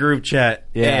got into the group chat.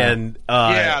 Yeah. And,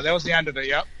 yeah, that was the end of it,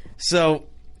 yep. So...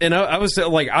 And I was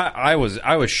like, I was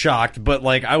shocked, but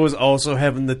like I was also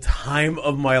having the time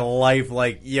of my life.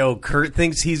 Like, yo, Kurt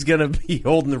thinks he's gonna be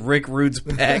holding Rick Rude's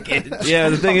package. Yeah,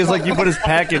 the thing is, like, you put his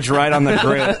package right on the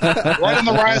grip, right on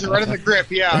the riser, right on the grip.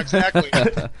 Yeah, exactly.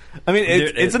 I mean,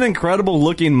 it's an incredible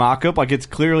looking mock-up. Like, it's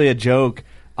clearly a joke.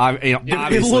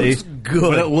 Obviously, it looks good,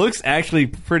 but it looks actually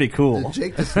pretty cool.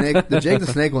 The Jake the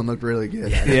Snake one looked really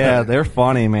good. Yeah, they're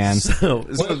funny, man.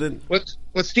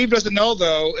 What Steve doesn't know,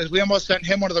 though, is we almost sent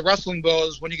him one of the wrestling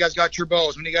bows when you guys got your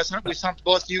bows. When you guys sent, we sent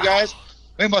both to you guys.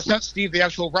 We almost sent Steve the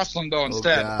actual wrestling bow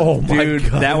instead. Oh my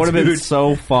God, that would have been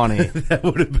so funny. That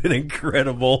would have been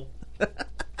incredible.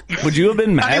 Would you have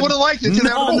been mad? I would have liked it. Too.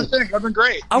 That would have been the thing. That would have been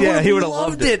great. He would have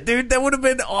loved it, dude. That would have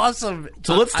been awesome.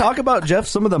 So let's talk about, Jeff,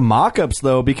 some of the mock-ups,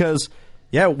 though, because,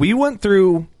 we went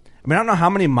through, I mean, I don't know how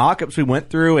many mock-ups we went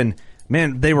through, and,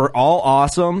 man, they were all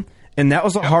awesome. And that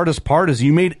was the hardest part, is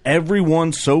you made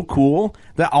everyone so cool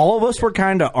that all of us were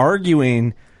kind of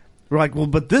arguing. We're like, well,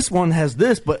 but this one has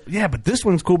this, but this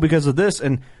one's cool because of this.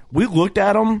 And we looked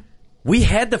at them. We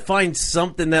had to find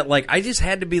something that, like, I just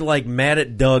had to be, like, mad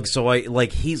at Doug. So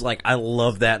he's like, I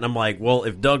love that. And I'm like, well,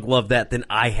 if Doug loved that, then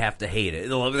I have to hate it.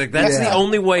 Like, that's the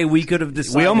only way we could have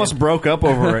decided. We almost broke up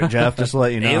over it, Jeff, just to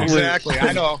let you know. Exactly,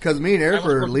 I know. Because me and Eric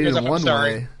were leading one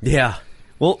way. Yeah.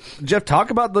 Well, Jeff, talk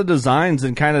about the designs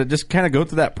and kind of go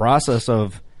through that process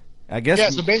of, I guess. Yeah,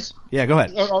 so go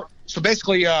ahead. So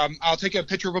basically, I'll take a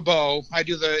picture of a bow. I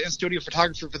do the in-studio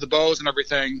photography for the bows and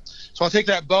everything. So I'll take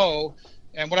that bow,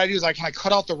 and what I do is I kind of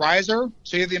cut out the riser.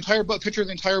 So you have the entire bow, picture of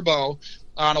the entire bow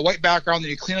on a white background,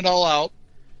 then you clean it all out.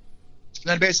 And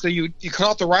then basically you cut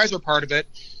out the riser part of it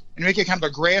and make it kind of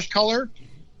a grayish color.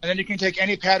 And then you can take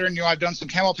any pattern. I've done some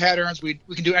camel patterns. We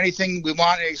can do anything we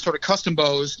want, any sort of custom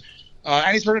bows.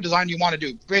 Any sort of design you want to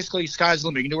do. Basically, sky's the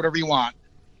limit. You can do whatever you want.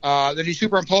 Then you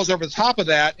superimpose over the top of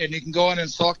that, and you can go in and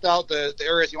select out the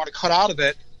areas you want to cut out of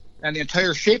it and the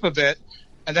entire shape of it.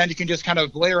 And then you can just kind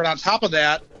of layer it on top of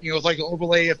that, with like an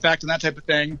overlay effect and that type of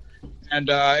thing. And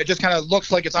it just kind of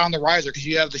looks like it's on the riser because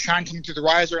you have the shine coming through the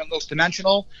riser and it looks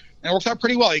dimensional. And it works out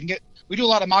pretty well. We do a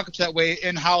lot of mock-ups that way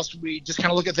in-house. We just kind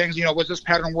of look at things, was this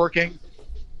pattern working?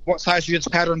 What size should this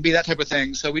pattern be? That type of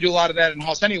thing. So we do a lot of that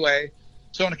in-house anyway.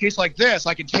 So in a case like this,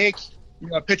 I can take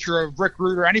a picture of Rick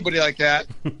Rude or anybody like that,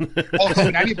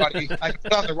 anybody. I can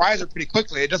put on the riser pretty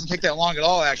quickly. It doesn't take that long at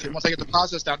all, actually, once I get the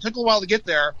process down. It took a while to get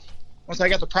there. Once I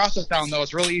got the process down, though,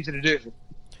 it's really easy to do.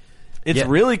 It's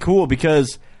really cool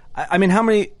because, I mean, how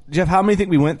many think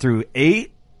we went through?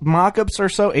 8 mock-ups or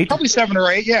so? 8? Probably 7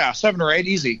 or 8, yeah. 7 or 8,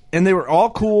 easy. And they were all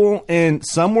cool, and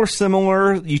some were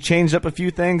similar. You changed up a few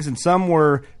things, and some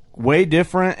were way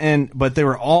different, but they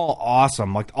were all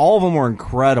awesome. Like, all of them were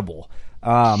incredible.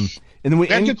 And then we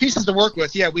had good pieces to work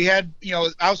with. Yeah, we had,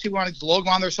 obviously we wanted the logo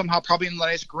on there somehow, probably in the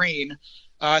nice green.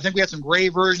 I think we had some gray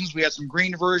versions. We had some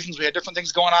green versions. We had different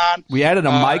things going on. We added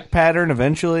a mic pattern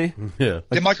eventually. Yeah,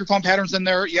 the microphone patterns in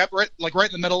there. Yep, right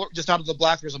in the middle, just out of the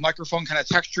black. There's a microphone kind of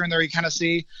texture in there. You kind of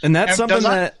see, and that's something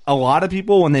that a lot of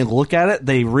people, when they look at it,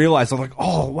 they realize they're like,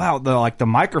 "Oh, wow!" The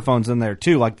microphone's in there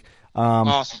too. Like,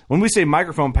 awesome. When we say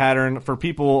microphone pattern for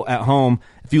people at home,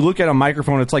 if you look at a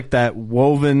microphone, it's like that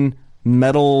woven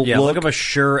metal look up a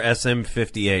Shure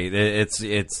SM58.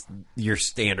 It's your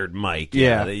standard mic.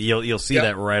 Yeah. You'll see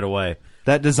that right away.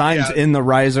 That design's in the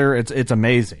riser. It's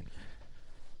amazing.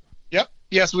 Yep.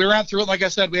 Yeah, so we ran through it. Like I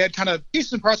said, we had kind of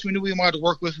pieces and parts we knew we wanted to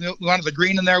work with. We wanted the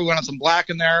green in there. We wanted some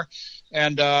black in there.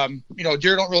 And,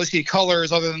 deer don't really see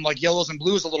colors other than like yellows and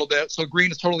blues a little bit. So green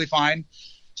is totally fine.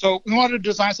 So we wanted to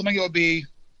design something that would be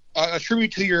a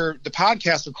tribute to the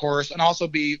podcast, of course, and also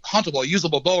be huntable,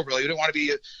 usable bow, really. We didn't want to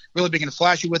be really big and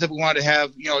flashy with it. We wanted to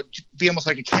have, be almost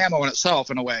like a camo in itself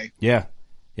in a way. Yeah.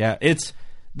 Yeah.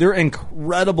 They're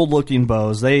incredible looking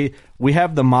bows. We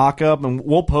have the mock-up, and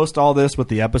we'll post all this with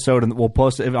the episode, and we'll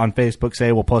post it on Facebook.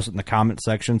 We'll post it in the comment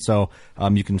section, so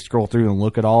you can scroll through and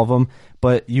look at all of them.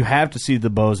 But you have to see the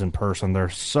bows in person. They're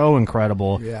so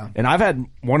incredible. Yeah. And I've had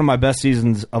one of my best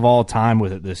seasons of all time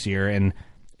with it this year, and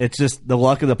it's just the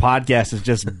luck of the podcast is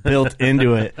just built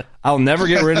into it. I'll never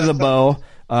get rid of the bow.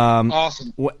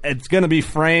 Awesome. It's going to be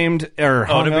framed or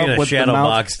hung up in a with shadow the mount.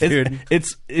 box, dude.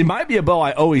 It might be a bow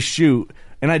I always shoot.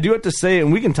 And I do have to say,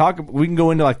 and we can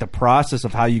go into like the process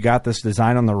of how you got this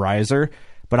design on the riser,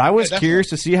 but I was curious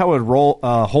to see how it would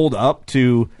hold up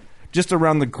to just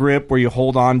around the grip where you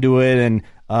hold on to it and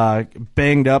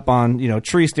banged up on,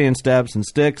 tree stand steps and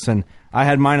sticks. And I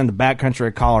had mine in the backcountry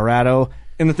of Colorado,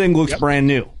 and the thing looks brand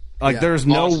new. Like there's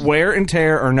no wear and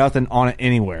tear or nothing on it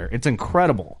anywhere. It's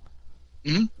incredible.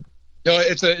 Mm-hmm. No,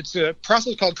 it's a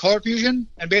process called color fusion,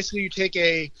 and basically you take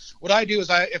what I do is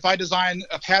if I design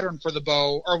a pattern for the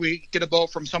bow, or we get a bow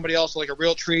from somebody else like a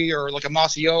real tree or like a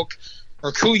mossy oak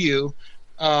or kuyu,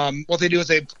 what they do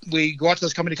is we go out to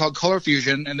this company called Color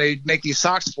Fusion, and they make these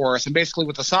socks for us. And basically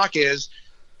what the sock is,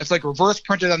 it's like reverse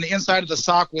printed on the inside of the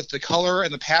sock with the color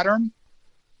and the pattern.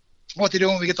 What they do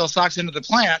when we get those socks into the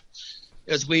plant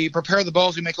is we prepare the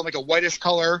bows, we make them like a whitish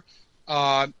color.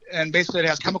 And basically it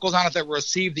has chemicals on it that will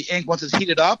receive the ink once it's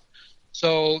heated up.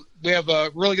 So we have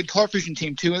a really good color fusion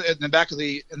team too in the back of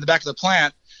the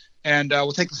plant, and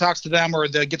we'll take the socks to them, or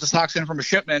they get the socks in from a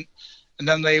shipment, and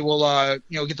then they will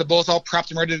get the bows all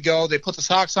prepped and ready to go. They put the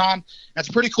socks on. That's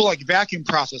a pretty cool like vacuum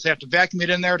process. They have to vacuum it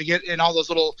in there to get in all those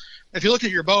little. If you look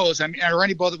at your bows, or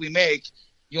any bow that we make,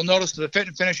 you'll notice the fit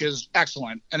and finish is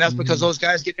excellent, and that's because those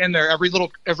guys get in there every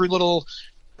little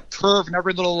curve and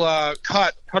every little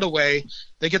cutaway.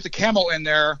 They get the camo in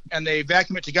there and they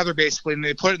vacuum it together basically, and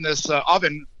they put it in this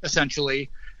oven essentially,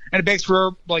 and it bakes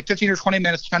for like 15 or 20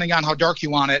 minutes depending on how dark you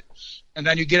want it, and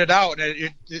then you get it out,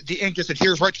 and the ink just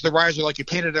adheres right to the riser like you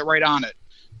painted it right on it.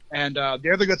 And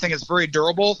the other good thing is very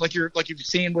durable, like you've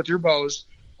seen with your bows.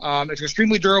 It's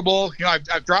extremely durable.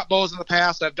 I've dropped bows in the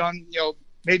past. I've done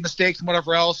made mistakes and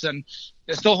whatever else, and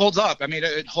it still holds up. I mean,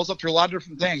 it holds up through a lot of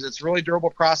different things. It's a really durable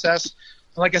process.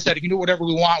 Like I said, you can do whatever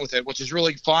we want with it, which is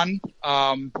really fun.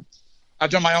 I've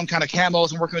done my own kind of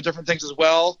camos and working with different things as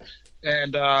well.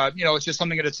 And, it's just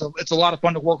something that it's a lot of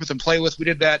fun to work with and play with. We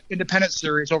did that independent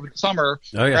series over the summer.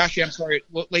 Oh, yeah. Or actually,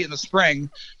 late in the spring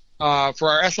for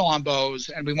our Echelon bows.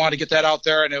 And we wanted to get that out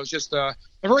there. And it was just a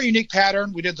very unique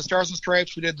pattern. We did the Stars and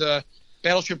Stripes. We did the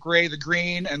Battleship Gray, the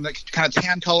green, and the kind of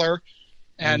tan color.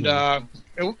 And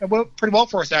it went pretty well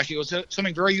for us, actually. It was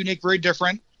something very unique, very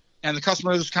different. And the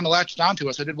customers kind of latched onto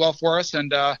us. It did well for us,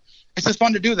 and it's just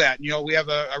fun to do that. We have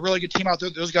a really good team out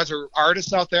there. Those guys are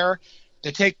artists out there.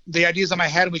 They take the ideas in my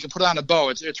head and we can put it on a bow.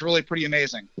 It's really pretty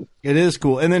amazing. It is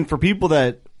cool. And then for people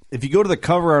that, if you go to the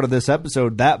cover art of this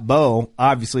episode, that bow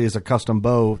obviously is a custom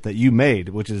bow that you made,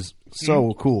 which is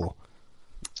so cool.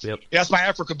 Yep. Yeah, it's my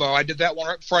Africa bow. I did that one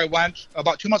right before I went.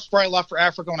 About 2 months before I left for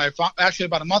Africa, actually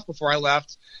about a month before I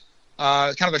left.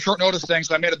 Kind of a short notice thing,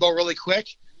 so I made a bow really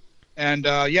quick. And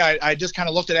I just kind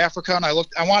of looked at Africa, and I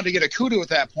wanted to get a kudu at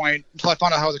that point until I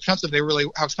found out how expensive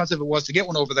it was to get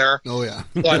one over there. Oh yeah.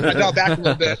 So I got back a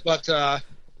little bit, but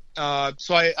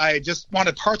so I just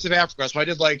wanted parts of Africa. So I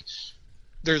did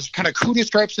there's kind of kudu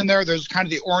stripes in there. There's kind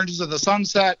of the oranges of the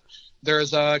sunset.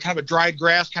 There's kind of a dried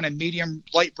grass, kind of medium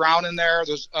light brown in there.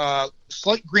 There's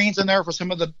slight greens in there for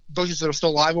some of the bushes that are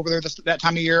still alive over there that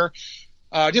time of year.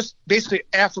 Just basically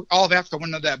all of Africa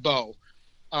went into that bow.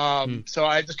 So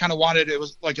I just kind of wanted, it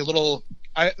was like it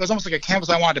was almost like a canvas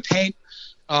I wanted to paint,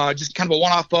 just kind of a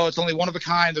one-off bow. It's only one of a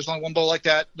kind. There's only one bow like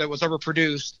that was ever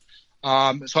produced. So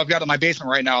I've got it in my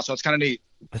basement right now, so it's kind of neat.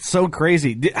 That's so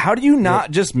crazy. How do you not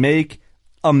just make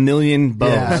a million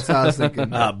bows? Yeah, that's what I was thinking.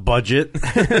 Budget.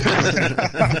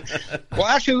 Well,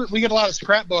 actually, we get a lot of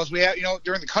scrap bows. We have,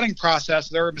 during the cutting process,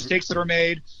 there are mistakes that are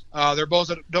made. There are bows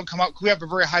that don't come out. We have a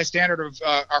very high standard of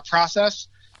our process.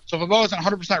 So if a bow isn't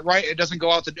 100% right, it doesn't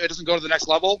go to the next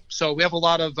level. So we have a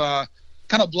lot of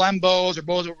kind of blend bows or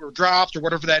bows that were dropped or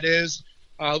whatever that is.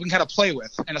 We can kind of play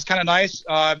with, and it's kind of nice.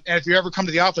 And if you ever come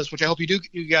to the office, which I hope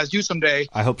you guys do someday,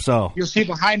 I hope so. You'll see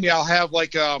behind me. I'll have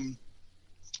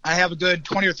I have a good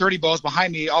 20 or 30 bows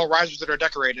behind me, all risers that are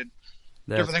decorated.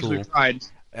 That's different cool. things we've tried.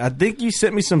 I think you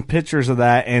sent me some pictures of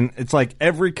that, and it's like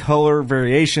every color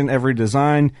variation, every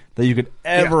design that you could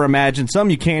ever imagine. Some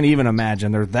you can't even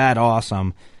imagine. They're that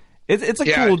awesome. It's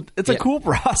a cool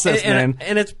process, man.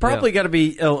 And it's probably got to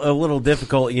be a little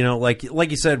difficult,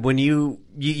 like you said, when you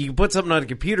put something on a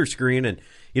computer screen and,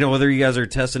 whether you guys are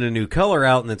testing a new color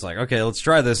out and it's like, okay, let's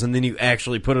try this. And then you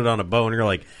actually put it on a bow and you're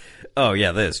like, oh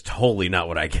yeah, that is totally not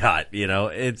what I got.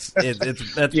 That's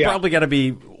probably got to be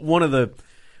one of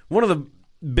the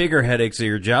bigger headaches of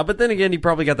your job. But then again, you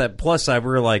probably got that plus side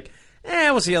where you're like,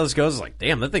 we'll see how this goes. It's like,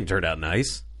 damn, that thing turned out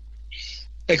nice.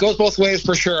 It goes both ways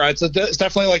for sure. It's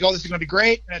definitely like, oh, this is going to be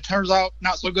great, and it turns out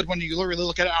not so good when you really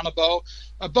look at it on a bow.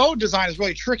 A bow design is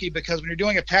really tricky because when you're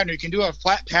doing a pattern, you can do a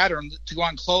flat pattern to go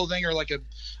on clothing or like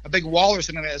a big wall or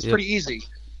something like that. It's pretty easy.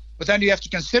 But then you have to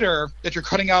consider that you're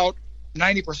cutting out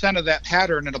 90% of that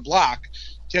pattern in a block.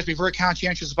 So you have to be very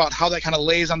conscientious about how that kind of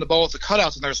lays on the bow with the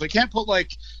cutouts in there. So you can't put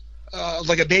like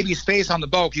a baby's face on the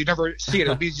bow because you'd never see it. It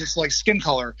would be just like skin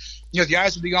color. The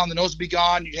eyes would be gone, the nose would be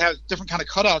gone. You have different kind of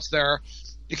cutouts there.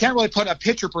 You can't really put a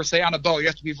picture per se on a bow. You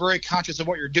have to be very conscious of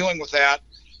what you're doing with that,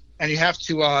 and you have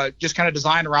to just kind of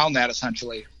design around that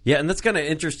essentially. Yeah, and that's kind of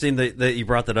interesting that you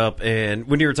brought that up. And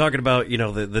when you were talking about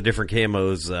the different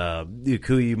camos,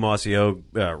 Kuiu, Mossy Oak,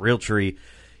 Realtree,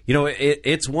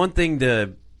 it's one thing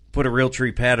to put a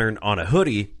Realtree pattern on a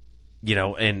hoodie,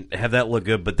 and have that look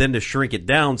good, but then to shrink it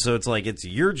down, so it's like it's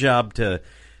your job to,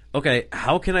 okay,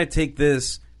 how can I take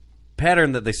this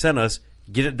pattern that they sent us,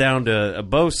 get it down to a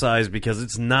bow size, because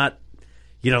it's not,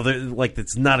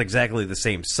 it's not exactly the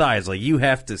same size. Like, you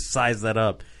have to size that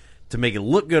up to make it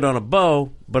look good on a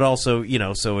bow, but also,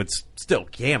 so it's still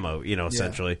camo,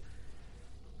 essentially.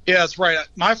 Yeah, that's right.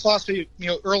 My philosophy,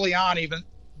 early on, even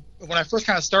when I first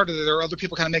kind of started, there were other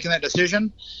people kind of making that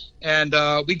decision, and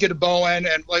we'd get a bow in,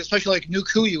 and especially like new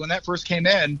Kuiu, when that first came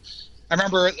in, I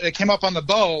remember it came up on the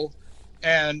bow,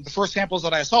 and the first samples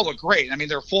that I saw looked great. I mean,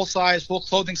 they're full size, full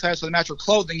clothing size, so the natural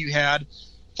clothing you had,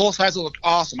 full size, it looked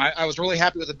awesome. I was really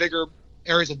happy with the bigger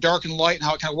areas of dark and light and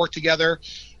how it kind of worked together.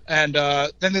 And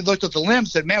then they looked at the limbs, and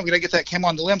said, man, we got to get that camo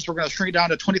on the limbs, so we're going to shrink it down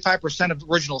to 25% of the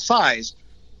original size.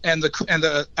 And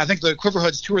I think the quiver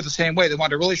hoods too are the same way. They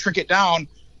wanted to really shrink it down.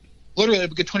 Literally,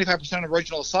 we get 25% of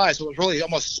original size, so it was really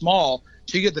almost small.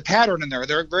 So you get the pattern in there.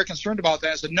 They're very concerned about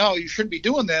that. I said, no, you shouldn't be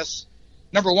doing this.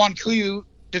 Number one, Kuiu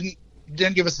didn't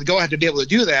give us the go-ahead to be able to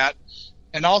do that.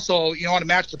 And also, you want to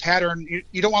match the pattern.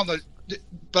 You don't want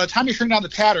by the time you shrink down the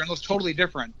pattern, it looks totally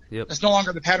different. Yep. It's no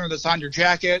longer the pattern that's on your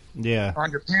jacket or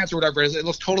on your pants or whatever it is. It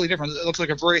looks totally different. It looks like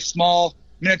a very small,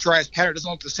 miniaturized pattern. It doesn't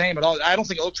look the same at all. I don't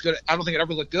think it looks good. I don't think it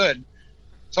ever looked good.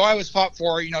 So I always fought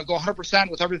for, go 100%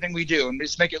 with everything we do and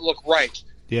just make it look right.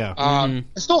 Yeah.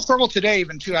 It's still a struggle today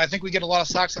even, too. I think we get a lot of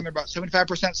socks in there about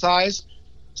 75% size.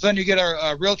 So then you get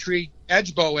a Realtree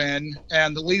edge bow in,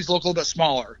 and the leaves look a little bit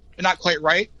smaller. They're not quite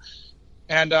right.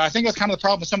 And I think that's kind of the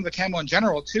problem with some of the camo in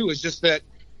general, too, is just that,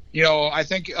 I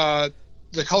think the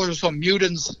colors are so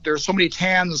muted. There's so many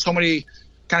tans and so many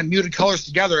kind of muted colors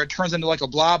together, it turns into like a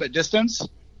blob at distance.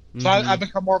 So I've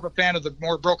become more of a fan of the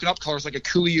more broken up colors, like a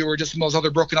Kuiu or just some of those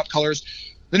other broken up colors.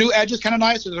 The new edge is kind of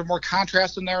nice. There's more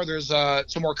contrast in there. There's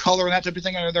some more color and that type of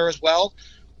thing in there as well.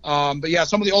 But yeah,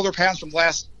 some of the older patterns from the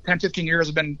last 10, 15 years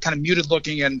have been kind of muted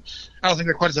looking, and I don't think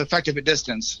they're quite as effective at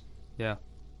distance. Yeah.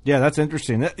 Yeah, that's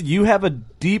interesting. You have a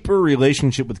deeper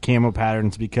relationship with camo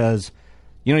patterns because,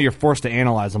 you're forced to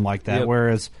analyze them like that,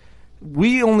 whereas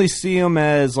we only see them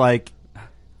as like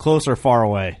close or far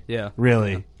away. Yeah.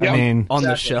 Really. Yeah. I mean, on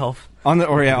the shelf. On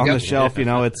the shelf,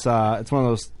 it's one of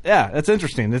those. Yeah, it's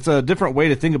interesting. It's a different way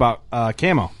to think about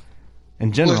camo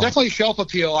in general. Well, there's definitely shelf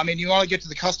appeal. I mean, you want to get to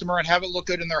the customer and have it look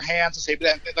good in their hands and say,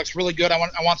 that it looks really good. I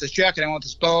want this jacket. I want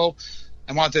this bow.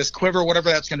 I want this quiver, whatever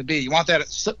that's going to be. You want that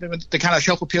the kind of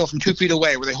shelf appeal from 2 feet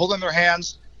away, where they hold it in their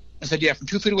hands and said, yeah, from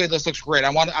 2 feet away, this looks great. I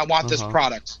want this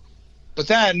product. But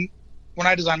then when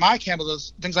I design my camo,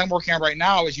 those things I'm working on right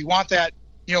now is you want that,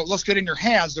 it looks good in your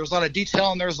hands. There's a lot of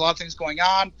detail in there. There's a lot of things going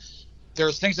on.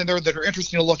 There's things in there that are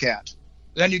interesting to look at.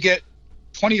 Then you get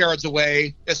 20 yards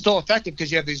away. It's still effective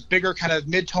because you have these bigger kind of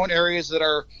mid-tone areas that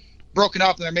are broken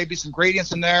up, and there may be some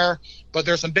gradients in there, but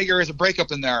there's some big areas of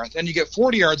breakup in there. Then you get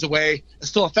 40 yards away. It's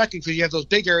still effective because you have those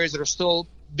big areas that are still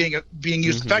being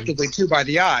used effectively too by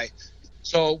the eye.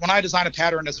 So when I design a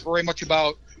pattern, it's very much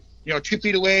about 2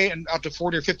 feet away and up to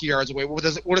 40 or 50 yards away. What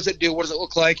does it do? What does it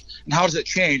look like? And how does it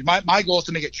change? My goal is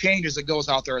to make it change as it goes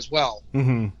out there as well.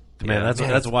 Mm-hmm. Man,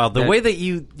 that's wild. The way that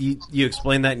you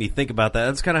explain that and you think about that,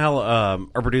 that's kind of how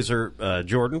our producer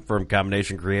Jordan from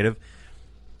Combination Creative.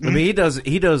 I mean,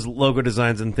 he does logo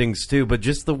designs and things too, but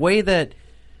just the way that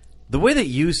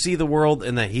you see the world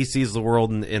and that he sees the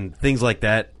world and things like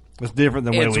that, it's different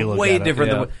than the way we look at it. It's way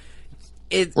different than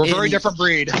we're a very different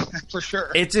breed, for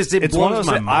sure. It's blows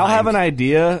my mind. I'll have an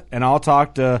idea, and I'll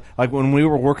talk to, like when we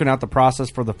were working out the process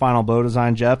for the final bow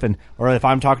design, Jeff, or if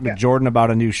I'm talking to Jordan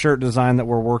about a new shirt design that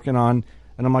we're working on,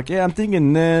 and I'm like, yeah, I'm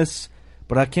thinking this,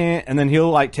 but I can't, and then he'll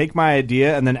like take my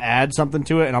idea and then add something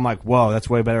to it, and I'm like, whoa, that's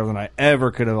way better than I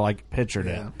ever could have like pictured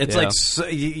it. It's like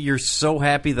you're so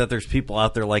happy that there's people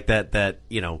out there like that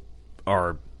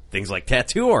are things like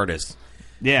tattoo artists.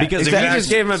 Yeah, because if you just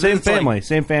gave them same family.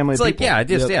 It's like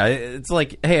it's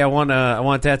like, hey, I want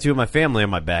a tattoo of my family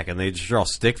on my back, and they just draw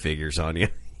stick figures on you.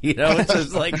 It's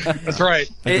just like that's right.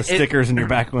 Like the stickers in your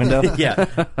back window. Yeah,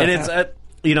 and it's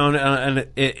and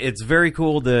it's very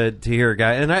cool to hear a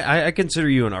guy, and I consider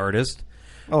you an artist.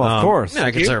 Oh, of course. I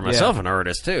consider myself an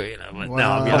artist too. But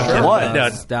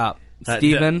what? Stop.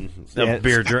 Steven. Of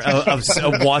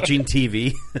watching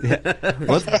TV.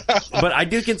 But I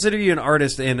do consider you an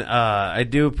artist, and I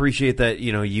do appreciate that.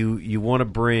 You want to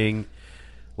bring,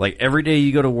 like, every day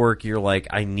you go to work, you're like,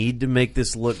 I need to make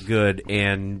this look good,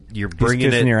 and you're bringing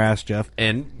He's kissing it. your ass, Jeff.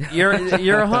 And you're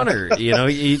a hunter.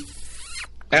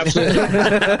 Absolutely.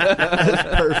 That's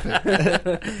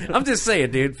perfect. I'm just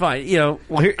saying, dude. Fine.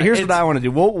 Well, here's what I want to do.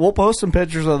 We'll post some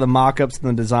pictures of the mock-ups and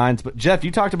the designs. But Jeff,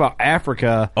 you talked about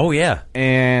Africa. Oh yeah,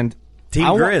 and Team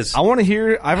Grizz. I want to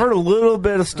hear. I've heard a little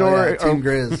bit of story. Team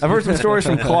Grizz. I've heard some stories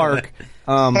from Clark.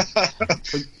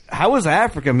 How was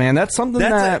Africa, man? That's something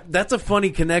that's a funny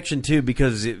connection too,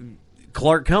 because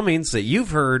Clark Cummings, that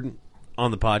you've heard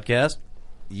on the podcast,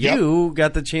 you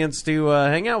got the chance to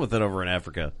hang out with it over in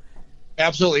Africa.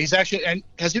 Absolutely. He's actually, and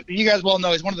as you guys well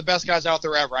know, he's one of the best guys out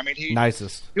there ever. I mean, he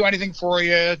nicest. Do anything for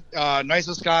you.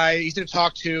 Nicest guy. Easy to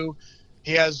talk to.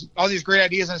 He has all these great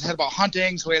ideas in his head about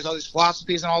hunting, so he has all these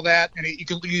philosophies and all that. And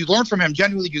you learn from him.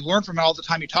 Genuinely, you learn from him all the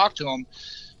time you talk to him.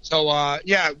 So,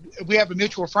 we have a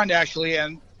mutual friend, actually,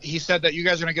 and he said that you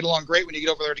guys are going to get along great when you get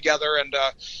over there together. And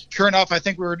sure enough, I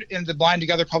think we were in the blind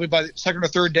together probably by the second or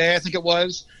third day, I think it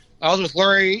was. I was with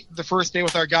Larry the first day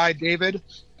with our guy, David.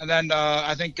 And then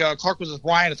I think Clark was with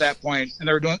Brian at that point, and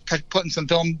they were putting some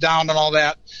film down and all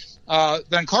that.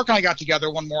 Then Clark and I got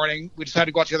together one morning. We decided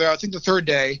to go out together, I think the third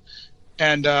day.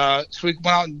 And so we went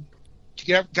out and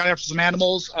got after some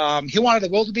animals. He wanted a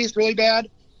wildebeest really bad.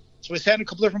 So we sat in a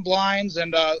couple different blinds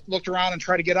and looked around and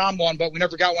tried to get on one, but we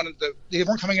never got one. They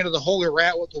weren't coming into the hole we were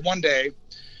at the one day.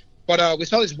 But we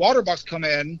saw these water bucks come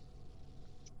in,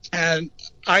 and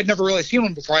I'd never really seen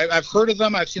one before. I've heard of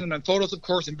them. I've seen them in photos, of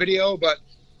course, and video, but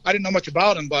I didn't know much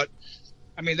about them. But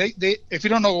I mean, they if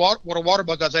you don't know what a water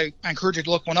bug is, I encourage you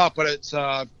to look one up. But it's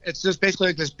just basically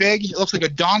like this big, it looks like a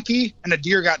donkey and a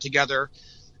deer got together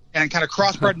and kind of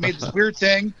crossbred and made this weird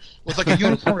thing with like a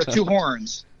unicorn with two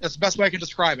horns. That's the best way I can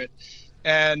describe it.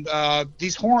 And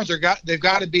these horns they've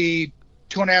got to be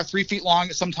 2.5, 3 feet long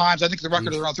sometimes. I think the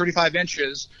record is around 35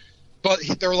 inches. But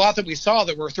there were a lot that we saw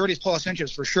that were 30 plus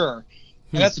inches for sure.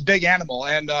 And that's a big animal.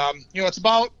 And, it's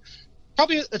about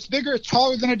it's bigger, it's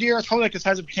taller than a deer. It's probably like the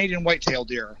size of a Canadian whitetail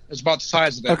deer. It's about the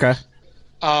size of it. Okay.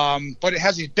 But it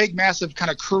has these big, massive,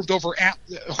 kind of curved over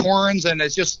horns. And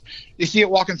it's just, you see it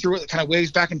walking through it, kind of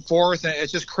waves back and forth. And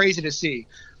it's just crazy to see.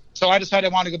 So I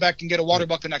decided I wanted to go back and get a water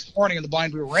buck the next morning in the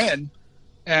blind we were in.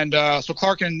 And so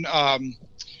Clark and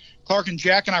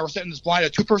Jack and I were sitting in this blind, a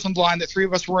 2-person blind that 3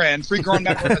 of us were in, 3 grown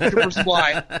men were in a 2-person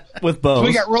blind. With bows. So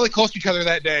we got really close to each other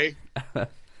that day.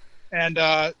 And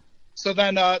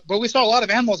but we saw a lot of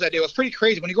animals that day. It was pretty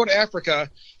crazy. When you go to Africa,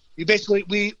 you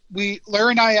basically,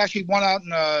 Larry and I actually went out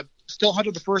and still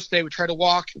hunted the first day. We tried to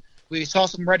walk. We saw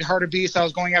some red hartebeest I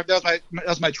was going after. That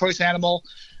was my choice animal.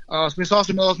 So we saw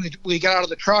some of those, and we got out of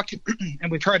the truck and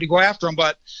we tried to go after them.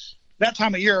 But that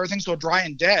time of year, everything's so dry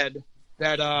and dead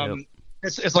that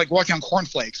it's like walking on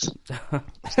cornflakes.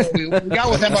 So we got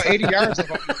within about 80 yards of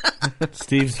them.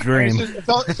 Steve's dream. It's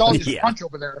all just crunch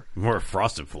over there. More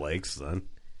Frosted Flakes, then.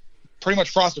 Pretty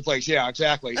much Frosted Flakes, yeah,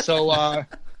 exactly. So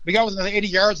we got within 80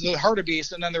 yards of the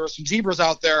hartebeest, and then there were some zebras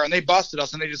out there, and they busted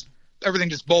us, and everything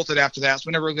just bolted after that, so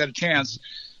we never really got a chance.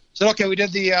 So okay, we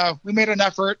made an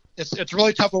effort. It's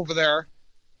really tough over there.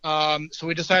 So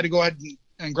we decided to go ahead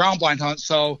and ground blind hunt.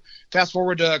 So fast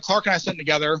forward to Clark and I sitting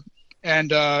together,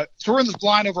 and so we're in this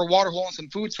blind over a water hole and some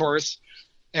food source,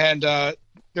 and there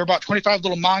were about 25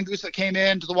 little mongoose that came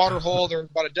into the water hole. There were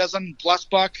about a dozen blessed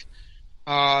buck.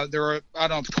 There were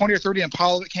 20 or 30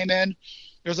 impala that came in.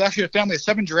 There was actually a family of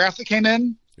 7 giraffe that came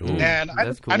in. Ooh, and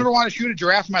I never wanted to shoot a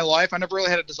giraffe in my life. I never really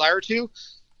had a desire to.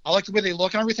 I like the way they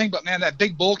look and everything, but man, that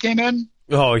big bull came in.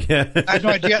 Oh yeah. I had no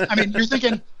idea. I mean, you think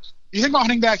about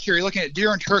hunting back here, you're looking at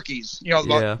deer and turkeys,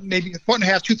 about maybe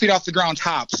 1.5, 2 feet off the ground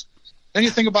tops. Then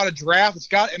you think about a giraffe,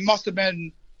 it must have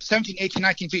been 17, 18,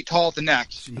 19 feet tall at the neck.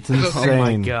 That's insane. Oh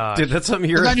my god. Dude, that's something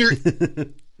you're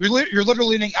literally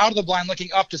leaning out of the blind looking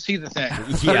up to see the thing.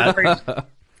 Yeah.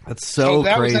 That's so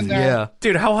crazy. Yeah.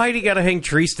 Dude, how high do you got to hang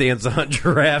tree stands on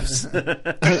giraffes? Those are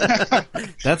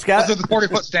the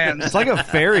 40-foot stands. It's like a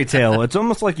fairy tale. It's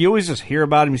almost like you always just hear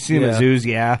about them. You see them at zoos,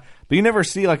 but you never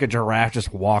see like a giraffe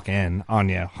just walk in on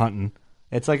you hunting.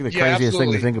 It's like the craziest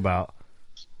thing to think about.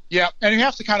 Yeah, and you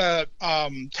have to kind of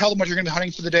tell them what you're going to be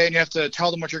hunting for the day, and you have to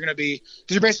tell them what you're going to be,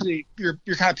 because you're basically you're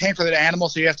kind of paying for that animal,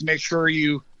 so you have to make sure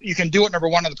you can do it, number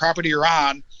one, on the property you're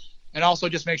on, and also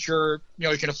just make sure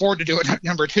you can afford to do it,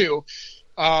 number two.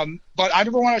 But I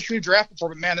never wanted to shoot a giraffe before,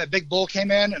 but man, that big bull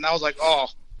came in, and I was like,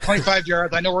 25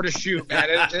 yards, I know where to shoot, man.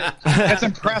 It's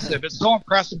impressive. It's so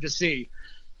impressive to see.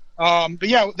 But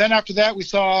yeah, then after that we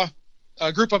saw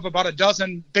a group of about a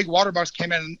dozen big water bucks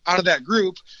came in out of that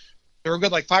group. There were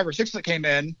good like 5 or 6 that came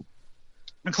in.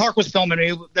 And Clark was filming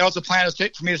me. That was the plan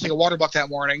for me to take a water buck that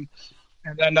morning.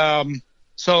 And then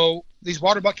so these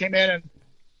water buck came in, and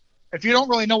if you don't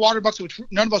really know water bucks, which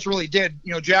none of us really did,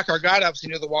 Jack, our guide, obviously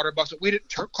knew the water bucks,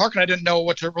 but Clark and I didn't know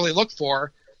what to really look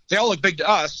for. They all look big to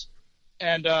us.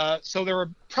 And so there were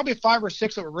probably 5 or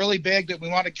 6 that were really big that we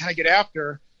wanted to kind of get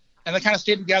after. And they kind of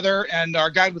stayed together, and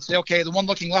our guide would say, okay, the one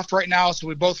looking left right now, so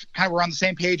we both kind of were on the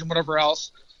same page and whatever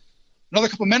else. Another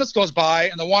couple minutes goes by,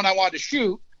 and the one I wanted to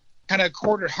shoot kind of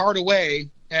quartered hard away,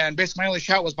 and basically my only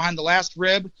shot was behind the last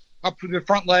rib up to the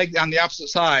front leg on the opposite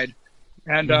side.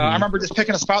 And I remember just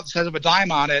picking a spot that says of a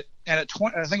dime on it, and at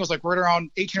I think it was like right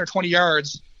around 18 or 20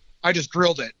 yards, I just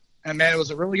drilled it. And, man, it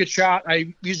was a really good shot.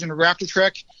 I used a raptor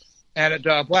trick, and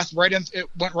it blasted right in. It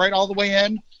went right all the way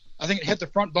in. I think it hit the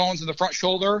front bones and the front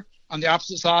shoulder on the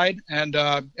opposite side, and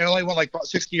it only went like about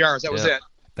 60 yards. That was it.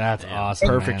 That's awesome.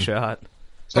 Perfect shot.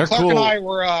 So They're Clark cool. and I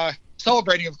were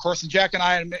celebrating, of course, and Jack and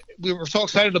I, we were so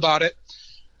excited about it.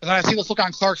 And then I see this look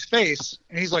on Clark's face,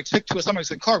 and he's like sick to his stomach. I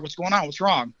said, Clark, what's going on? What's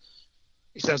wrong?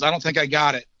 He says, I don't think I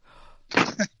got it.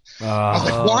 I was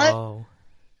like, what?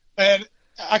 And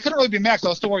I couldn't really be mad because I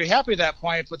was still really happy at that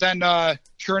point. But then,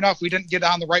 sure enough, we didn't get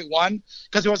on the right one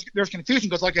because there was confusion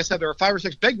because, like I said, there were 5 or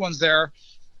 6 big ones there,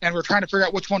 and we're trying to figure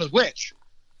out which one is which.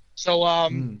 So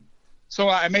so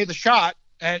I made the shot.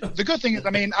 And the good thing is, I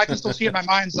mean, I can still see it in my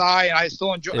mind's eye, and I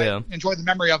still enjoy the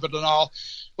memory of it and all.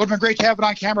 Would have been great to have it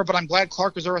on camera, but I'm glad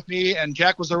Clark was there with me and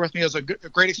Jack was there with me. It was a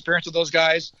great experience with those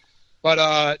guys. But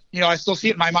I still see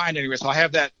it in my mind anyway. So I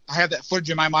have that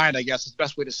footage in my mind, I guess is the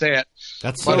best way to say it.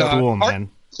 That's so cool, man.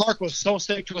 Clark was so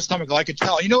sick to his stomach, I could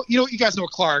tell. You guys know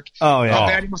Clark. Oh yeah. How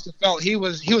bad he must have felt. He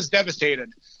was devastated.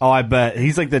 Oh, I bet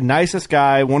he's like the nicest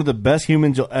guy, one of the best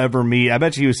humans you'll ever meet. I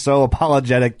bet you he was so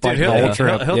apologetic the whole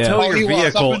trip. He'll tow your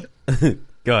vehicle.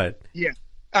 Go ahead. Yeah,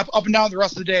 up and down the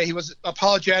rest of the day, he was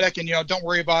apologetic, and don't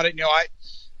worry about it.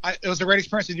 It was a great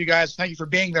experience with you guys. Thank you for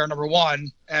being there, number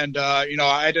one. And I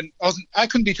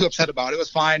couldn't be too upset about it. It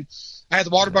was fine. I had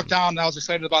the water buck down, and I was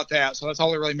excited about that. So that's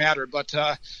all that really mattered. But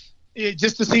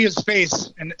just to see his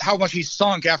face and how much he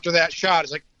sunk after that shot,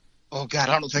 it's like, oh God,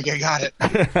 I don't think I got it.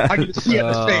 I could see it in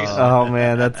his face. Oh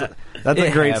man, that's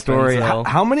a great story.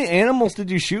 How many animals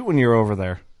did you shoot when you were over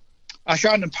there? I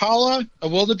shot an impala, a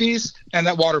wildebeest, and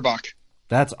that water buck.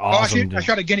 That's awesome. I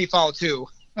shot a guinea fowl too.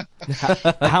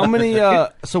 How many?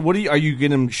 So what are you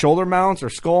getting? Shoulder mounts or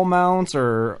skull mounts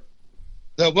or?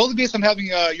 The wildebeest, I'm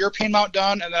having a European mount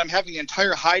done, and then I'm having the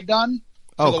entire hide done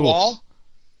for the cool. wall.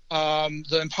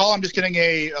 The impala, I'm just getting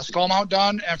a skull mount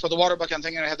done, and for the water buck, I'm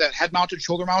thinking I have that head mounted,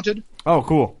 shoulder mounted. Oh,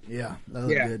 cool. Yeah, that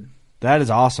looks good. That is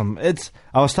awesome.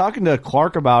 I was talking to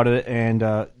Clark about it, and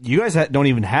you guys don't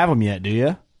even have them yet, do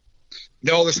you?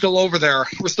 No, they're still over there.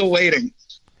 We're still waiting.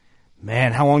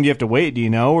 Man, how long do you have to wait? Do you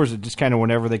know, or is it just kind of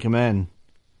whenever they come in?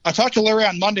 I talked to Larry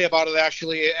on Monday about it,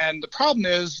 actually, and the problem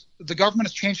is the government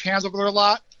has changed hands over there a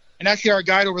lot. And actually, our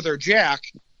guide over there, Jack,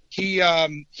 he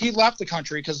left the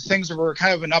country because things were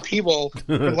kind of in upheaval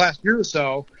for the last year or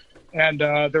so. And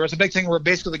there was a big thing where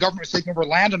basically the government was taking over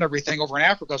land and everything over in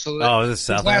Africa. So this is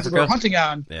South lands Africa? that we were hunting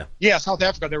on. Yeah, South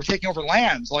Africa. They were taking over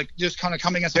lands, like just kind of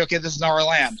coming and say, okay, this is our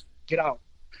land. Get out.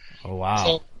 Oh, wow.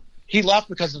 So he left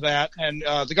because of that. And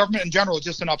the government in general is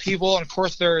just in upheaval. And, of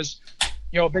course, there's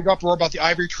a big uproar about the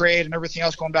ivory trade and everything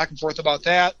else going back and forth about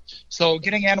that. So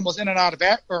getting animals in and out of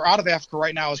Africa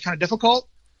right now is kind of difficult.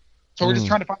 So we're just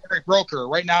trying to find a great broker.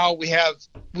 Right now we had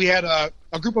a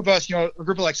group of us, a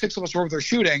group of like 6 of us were over there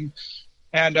shooting,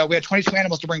 and we had 22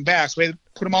 animals to bring back. So we had to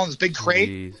put them all in this big crate.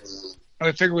 And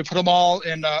we figured we'd put them all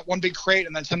in one big crate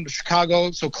and then send them to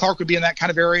Chicago. So Clark would be in that kind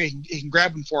of area. He can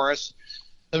grab them for us.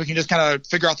 Then we can just kind of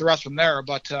figure out the rest from there.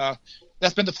 But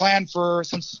that's been the plan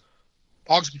since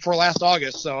August before last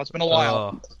August. So it's been a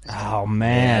while. Oh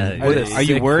man. Yeah, are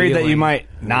you worried that you might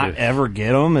not ever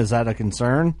get them? Is that a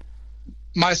concern?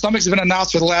 My stomach's been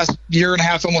announced for the last year and a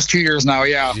half, almost 2 years now.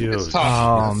 Yeah, it's tough.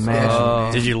 Oh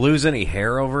man. Did you lose any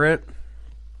hair over it?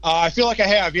 I feel like I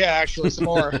have. Yeah, actually, some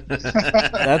more.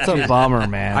 That's a bummer,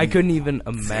 man. I couldn't even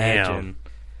imagine.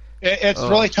 It's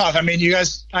really tough. I mean,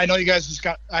 I know you guys just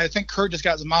I think Kurt just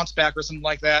got some mounts back or something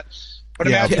like that. But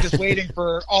imagine just waiting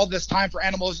for all this time for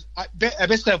animals. I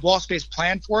basically have wall space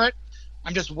planned for it.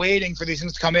 I'm just waiting for these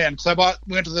things to come in. Because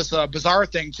we went to this bazaar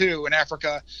thing, too, in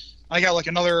Africa. I got like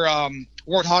another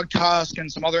warthog tusk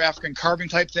and some other African carving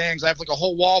type things. I have like a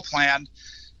whole wall planned.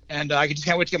 And I just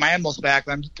can't wait to get my animals back.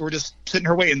 We're just sitting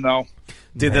here waiting, though.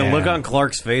 Dude, the look on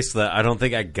Clark's face that I don't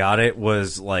think I got it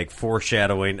was like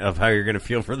foreshadowing of how you're going to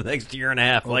feel for the next year and a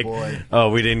half.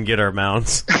 We didn't get our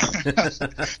mounts.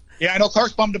 Yeah, I know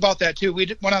Clark's bummed about that too.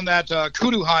 We went on that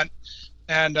kudu hunt,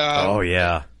 and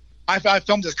I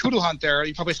filmed this kudu hunt there.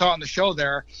 You probably saw it on the show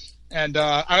there. And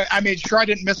I made sure I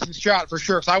didn't miss the shot for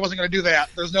sure, because I wasn't going to do that.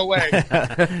 There's no way.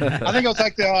 I think it was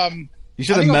like the you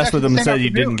should have messed with him and said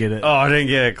you didn't get it. Oh, I didn't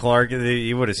get it, Clark.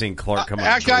 You would have seen Clark come out.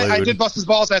 Actually, I did bust his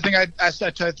balls. I think I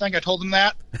told him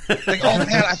that. I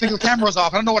think the camera was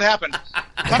off. I don't know what happened.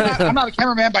 I'm not a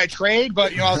cameraman by trade,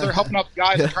 but I was there helping out the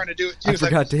guys and trying to do it too. I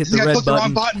forgot to hit the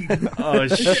red button. Oh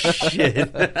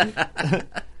shit!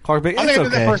 Clark, I think I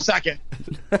did that for a second.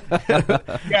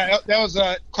 Yeah, that was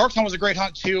Clark's hunt was a great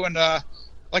hunt too, and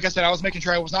like I said, I was making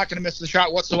sure I was not going to miss the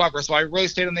shot whatsoever. So I really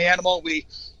stayed on the animal. We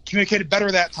communicated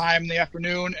better that time in the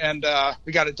afternoon, and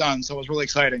we got it done. So it was really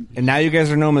exciting. And now you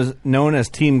guys are known as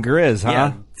Team Grizz, huh?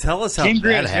 Yeah, tell us how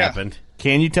that happened.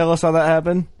 Can you tell us how that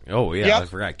happened? Oh yeah, I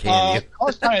forgot. Can you?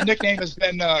 Clark's kind of nickname has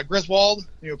been Griswold.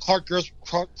 Clark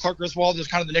Griswold is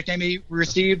kind of the nickname he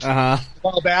received a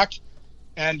while back.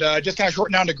 And just kind of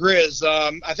shortened down to Grizz.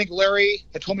 I think Larry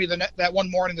had told me that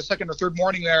one morning, the second or third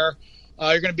morning there,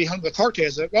 you're going to be hunting with Clark today. I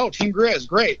said, Team Grizz,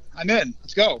 great. I'm in.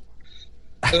 Let's go.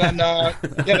 So then,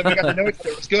 then we got to know each other.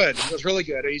 It was good. It was really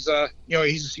good. He's,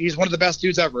 he's one of the best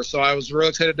dudes ever. So I was really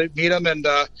excited to meet him and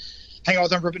hang out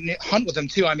with him and hunt with him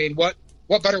too. I mean, what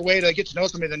better way to get to know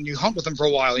somebody than you hunt with them for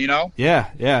a while,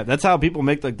 Yeah. That's how people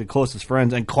make like the closest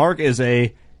friends. And Clark is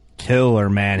a killer,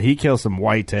 man. He kills some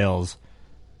whitetails.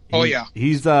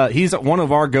 He's one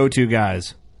of our go-to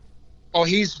guys. Oh,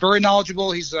 he's very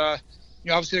knowledgeable. He's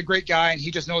obviously a great guy, and he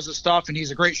just knows his stuff, and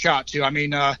he's a great shot too. I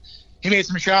mean, he made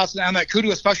some shots on that kudu,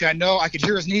 especially. I know I could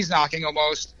hear his knees knocking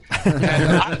almost. And,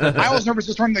 I was nervous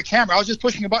just running the camera. I was just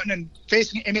pushing a button and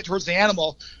aiming it towards the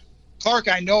animal. Clark,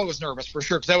 I know, was nervous for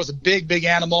sure because that was a big, big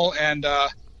animal, and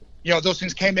those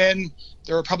things came in.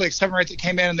 There were probably like 7 or 8 that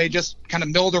came in, and they just kind of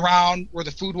milled around where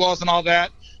the food was and all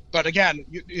that. But again,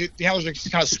 the animals were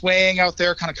just kind of swaying out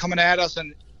there, kind of coming at us,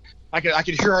 and I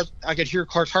could hear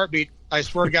Clark's heartbeat. I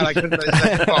swear to God, I couldn't his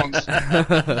headphones.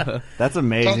 That's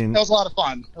amazing. So that was a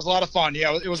lot of fun.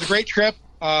 Yeah, it was a great trip.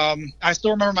 I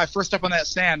still remember my first step on that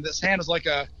sand. That sand is like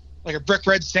a brick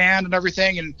red sand and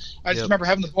everything, and I just remember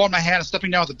having the bow in my hand and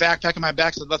stepping down with the backpack in my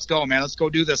back. Said, "Let's go, man. Let's go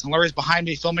do this." And Larry's behind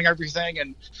me filming everything,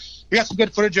 and we got some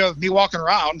good footage of me walking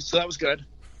around, so that was good.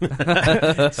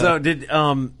 So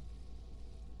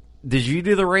did you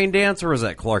do the rain dance, or was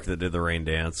that Clark that did the rain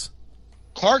dance?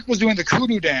 Clark was doing the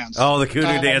kudu dance. Oh, the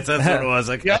kudu dance. That's what it was.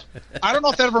 Okay. Yep. I don't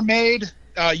know if that ever made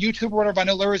YouTube or whatever, but I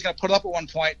know Larry's going to put it up at one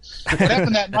point. What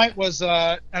happened that night was,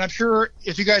 and I'm sure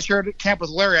if you guys shared camp with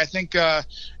Larry, I think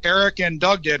Eric and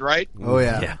Doug did, right? Oh,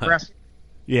 yeah.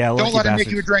 Yeah. Don't let him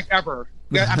make you a drink ever.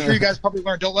 I'm sure you guys probably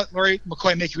learned, don't let Larry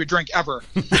McCoy make you a drink ever.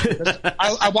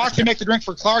 I watched him make the drink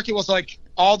for Clark. It was like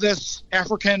all this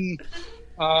African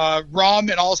rum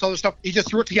and all this other stuff. He just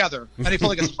threw it together, and he put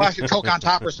like a splash of Coke on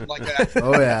top or something like that.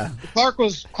 Oh yeah. Clark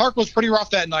was pretty rough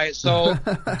that night. So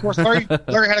of course Larry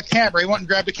had a camera. He went and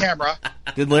grabbed a camera.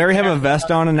 Did Larry have a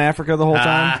vest on in Africa the whole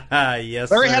time?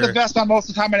 Yes. Larry had a vest on most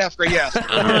of the time in Africa.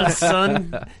 Yes.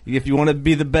 Son, if you want to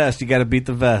be the best, you got to beat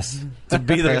the vest. To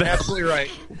be the best, absolutely right.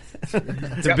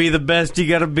 To be the best, you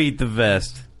got to beat the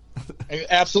vest.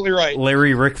 Absolutely right.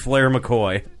 Larry Ric Flair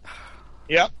McCoy.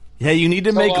 Yep. Yeah, you need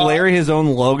to make Larry his own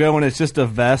logo, and it's just a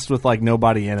vest with like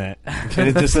nobody in it, and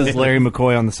it just says Larry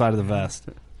McCoy on the side of the vest.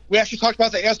 We actually talked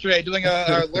about that yesterday, doing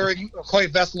a Larry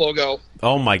McCoy vest logo.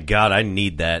 Oh my God, I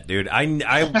need that, dude.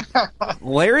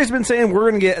 Larry's been saying we're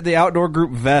going to get the outdoor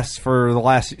group vests for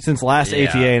since last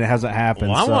ATA, and it hasn't happened.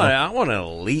 Well, I want an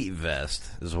elite vest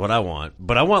is what I want,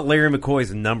 but I want Larry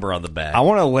McCoy's number on the back. I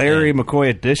want a Larry McCoy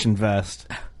edition vest.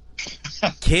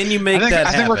 Can you make that happen?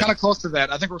 I think we're kind of close to that.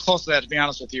 To be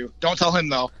honest with you. Don't tell him,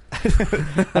 though.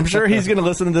 I'm sure he's going to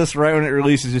listen to this right when it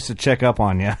releases just to check up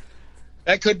on you.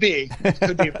 That could be.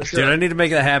 For sure. Dude, I need to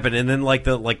make that happen. And then like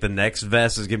the next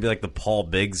vest is going to be like the Paul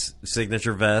Biggs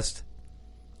signature vest.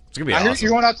 It's going to be awesome. I heard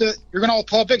you're going out with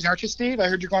Paul Biggs, aren't you, Steve? I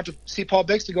heard you're going to see Paul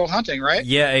Biggs to go hunting, right?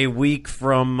 Yeah, a week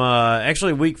from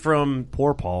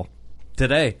poor Paul.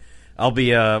 Today. I'll be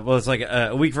it's like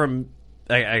a week from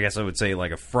I guess I would say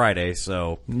like a Friday,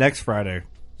 so next Friday.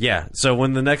 Yeah, so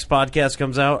when the next podcast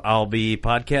comes out, I'll be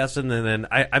podcasting, and then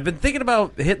I've been thinking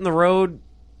about hitting the road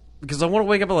because I want to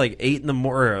wake up at like 8 in the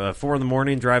morning, 4 in the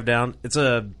morning, drive down. It's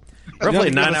roughly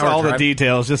a 9-hour all drive. The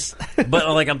details, just but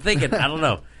like I'm thinking, I don't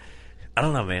know,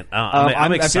 man.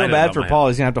 I'm excited. I feel bad for Paul.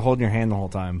 He's gonna have to hold your hand the whole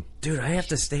time, dude. I have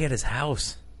to stay at his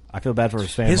house. I feel bad for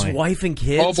his family, his wife and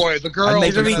kids. Oh boy, the girl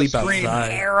is sleep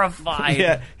outside. Terrified.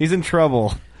 Yeah, he's in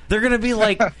trouble. They're going to be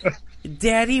like,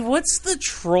 Daddy, what's the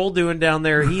troll doing down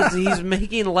there? He's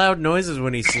making loud noises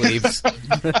when he sleeps.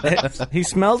 He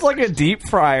smells like a deep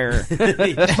fryer. He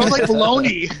smells like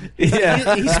bologna.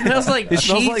 Yeah, he smells like he cheese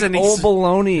smells like and old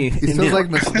bologna. He smells like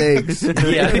mistakes.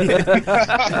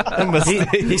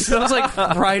 He smells like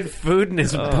fried food, and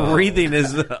his breathing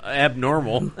is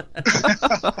abnormal.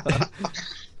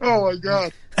 Oh my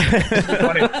god!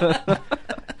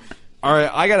 All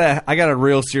right, I got a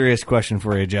real serious question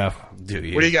for you, Jeff. Do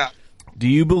you? What do you got? Do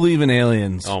you believe in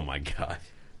aliens? Oh my god!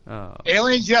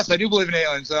 Aliens? Yes, I do believe in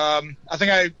aliens. I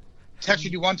think I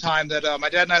texted you one time that my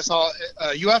dad and I saw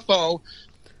a UFO.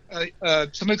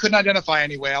 Somebody couldn't identify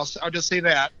anyway. I'll just say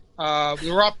that.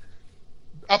 We were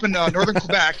up in northern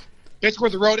Quebec, basically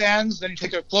where the road ends. Then you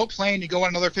take a float plane, you go in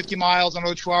another 50 miles,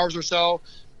 another 2 hours or so.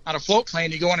 On a float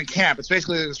plane, you go in and camp. It's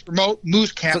basically this remote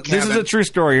moose camp. So this is a true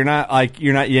story. You're not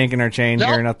yanking our chain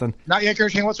here or nothing. Not yanking our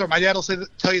chain whatsoever. My dad will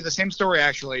tell you the same story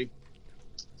actually.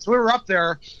 So we were up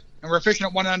there and we were fishing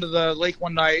at one end of the lake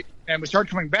one night, and we started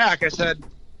coming back. I said,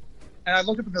 and I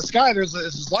looked up in the sky. There's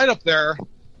this light up there,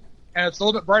 and it's a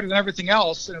little bit brighter than everything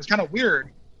else, and it was kind of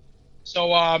weird.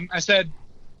 So I said,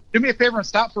 do me a favor and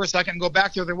stop for a second and go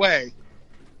back the other way.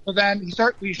 So then he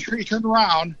turned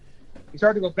around. He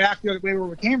started to go back the other way where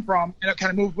we came from, and it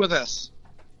kind of moved with us.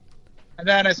 And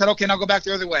then I said, okay, now go back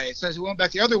the other way. So we went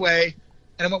back the other way,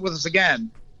 and it went with us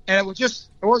again. And it was just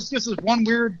this one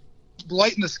weird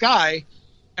light in the sky,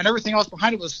 and everything else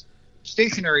behind it was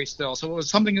stationary still. So it was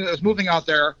something that was moving out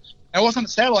there. And it wasn't a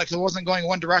satellite because it wasn't going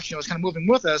one direction. It was kind of moving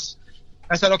with us.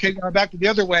 I said, okay, going back to the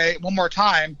other way one more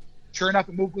time. Sure enough,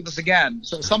 it moved with us again.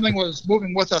 So something was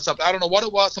moving with us up. I don't know what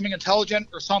it was, something intelligent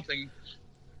or something.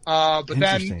 But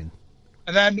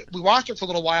then we watched it for a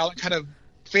little while. It kind of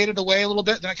faded away a little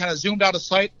bit. Then it kind of zoomed out of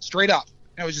sight straight up.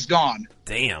 And it was just gone.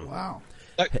 Damn. Wow.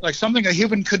 Like something a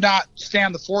human could not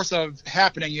stand the force of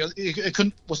happening. It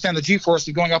couldn't withstand the G-force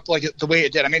of going up like the way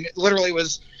it did. I mean, it literally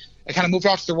it kind of moved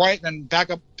off to the right and then back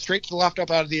up straight to the left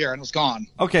up out of the air, and it was gone.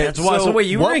 Okay. That's wild. So wait,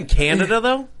 you were in Canada,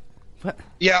 though? What?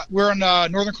 Yeah, we're in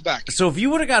northern Quebec. So if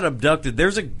you would have got abducted,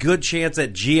 there's a good chance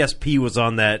that GSP was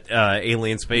on that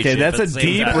alien spaceship. Okay, that's a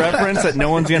deep reference that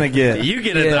no one's going to get. You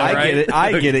get it, though, right?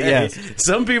 I get it, yes.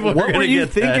 Some people are going to get that. What were you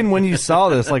thinking when you saw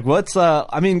this? Like, what's,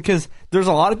 I mean, because there's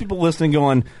a lot of people listening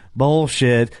going,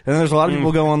 bullshit. And then there's a lot of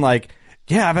people going like,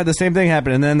 yeah, I've had the same thing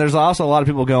happen. And then there's also a lot of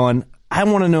people going, I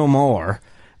want to know more.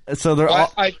 So there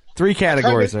are three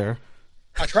categories there.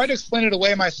 I tried to explain it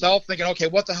away myself, thinking, okay,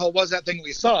 what the hell was that thing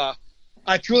we saw?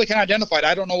 I truly can't identify it.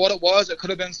 I don't know what it was. It could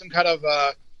have been some kind of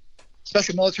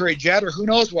special military jet or who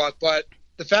knows what. But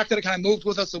the fact that it kind of moved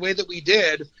with us the way that we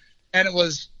did, and it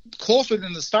was closer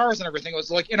than the stars and everything, it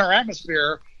was like in our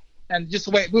atmosphere, and just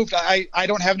the way it moved, I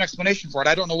don't have an explanation for it.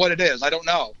 I don't know what it is. I don't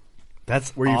know.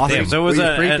 That's awesome. Damn, so it was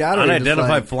an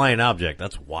unidentified flying object.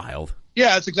 That's wild.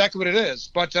 Yeah, that's exactly what it is.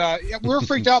 But we were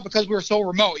freaked out because we were so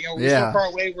remote. You know, we were so far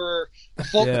away. We're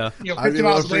 50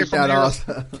 miles away from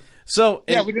here. So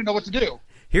we didn't know what to do.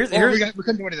 We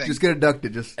couldn't do anything. Just get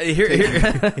abducted.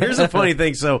 Here's a funny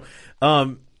thing. So,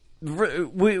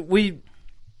 we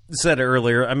said it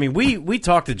earlier. I mean, we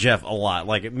talk to Jeff a lot.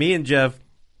 Like me and Jeff,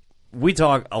 we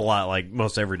talk a lot, like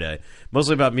most every day,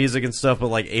 mostly about music and stuff, but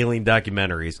like alien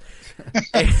documentaries.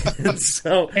 And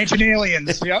so ancient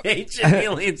aliens, yep. Ancient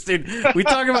aliens, dude. We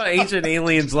talk about ancient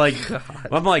aliens. Like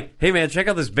I'm like, hey man, check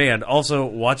out this band. Also,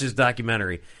 watch this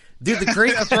documentary. Dude, the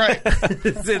crazy. That's right.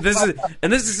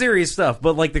 this is serious stuff.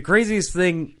 But like the craziest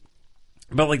thing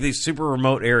about like these super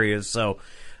remote areas. So,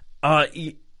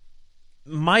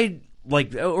 my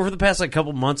like over the past like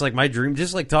couple months, like my dream,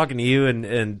 just like talking to you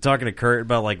and talking to Kurt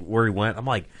about like where he went. I'm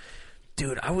like,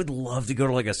 dude, I would love to go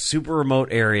to like a super remote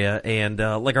area and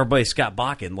like our buddy Scott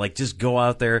Bakken, like just go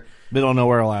out there, middle of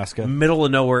nowhere, Alaska,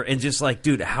 and just like,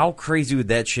 dude, how crazy would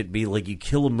that shit be? Like you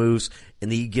kill a moose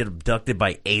and then you get abducted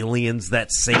by aliens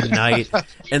that same night,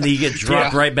 and then you get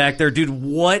dropped right back there, dude.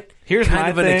 What kind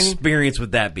of an experience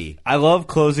would that be? I love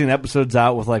closing episodes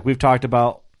out with like we've talked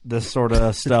about this sort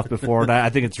of stuff before, and I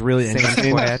think it's really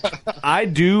interesting. I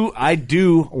do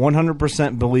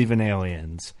 100% believe in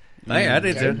aliens. I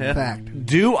did too. Yeah. Fact.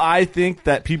 Do I think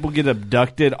that people get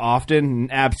abducted often?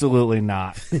 Absolutely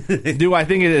not. Do I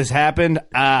think it has happened?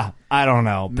 I don't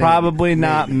know. Maybe. Probably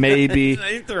not. Maybe.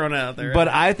 You're throwing it out there. But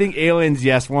I think aliens,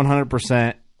 yes,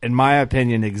 100%, in my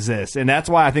opinion, exist. And that's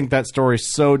why I think that story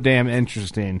is so damn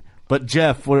interesting. But,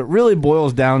 Jeff, what it really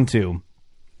boils down to,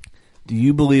 do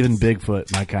you believe in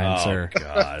Bigfoot, my kind sir? Oh,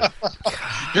 God.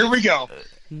 Here we go.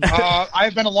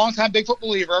 I've been a long-time Bigfoot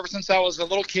believer. Ever since I was a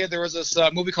little kid, there was this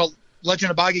movie called Legend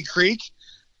of Boggy Creek.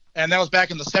 And that was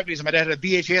back in the 70s. My dad had a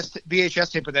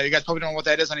VHS tape of that. You guys probably don't know what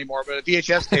that is anymore, but a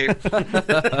VHS tape.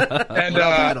 And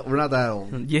we're not that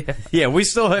old. Yeah. We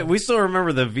still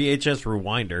remember the VHS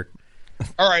rewinder.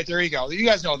 All right, there you go. You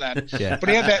guys know that. Yeah. But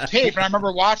he had that tape, and I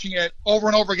remember watching it over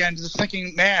and over again, just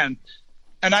thinking, man.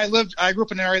 And I grew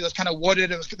up in an area that's kind of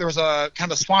wooded. There was a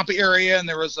kind of a swampy area, and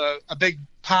there was a big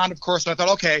pond, of course. So I thought,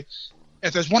 okay,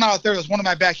 if there's one out there, there's one in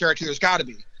my backyard too. There's got to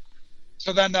be.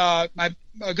 So then a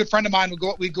good friend of mine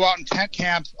we'd go out and tent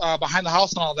camp behind the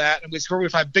house and all that, and we'd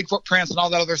find Bigfoot prints and all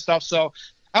that other stuff. So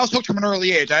I was hooked from an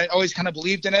early age. I always kind of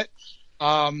believed in it.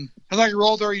 As I grew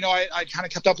older, I kind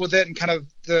of kept up with it and kind of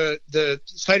the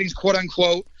sightings, quote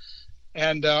unquote,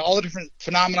 and all the different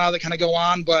phenomena that kind of go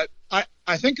on. But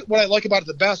I think what I like about it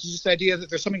the best is just the idea that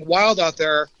there's something wild out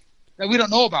there that we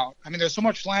don't know about. I mean, there's so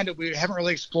much land that we haven't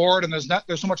really explored, and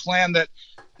there's so much land that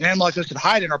an animal like this could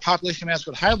hide in, or population mass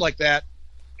could hide like that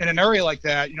in an area like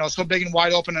that, so big and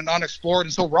wide open and unexplored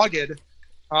and so rugged.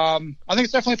 I think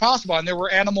it's definitely possible. And there were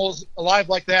animals alive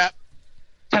like that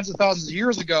tens of thousands of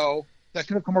years ago that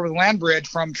could have come over the land bridge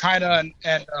from China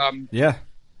and yeah.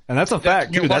 And that's a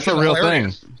fact, too. That's a real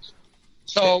thing.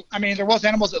 So, I mean, there was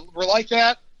animals that were like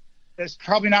that. It's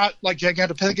probably not like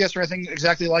Gigantopithecus or anything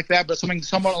exactly like that, but something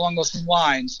somewhat along those same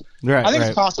lines. Right, I think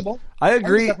it's possible. I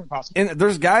agree. It's definitely possible. And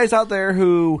there's guys out there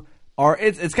who are.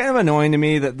 It's kind of annoying to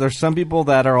me that there's some people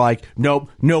that are like,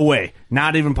 nope, no way,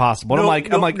 not even possible. Nope,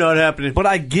 I'm like, not happening. But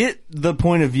I get the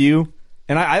point of view,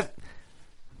 and I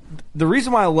the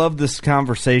reason why I love this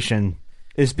conversation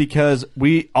is because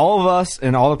all of us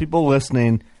and all the people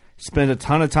listening spend a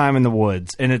ton of time in the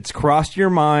woods, and it's crossed your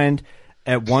mind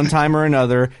at one time or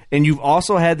another, and you've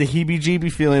also had the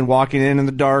heebie-jeebie feeling walking in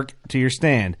the dark to your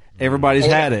stand. Everybody's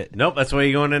had it. Nope, that's why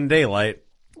you go in daylight.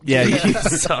 Yeah,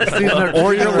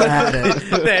 or you're lazy.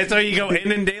 That's why you go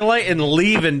in daylight and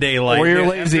leave in daylight. Or you're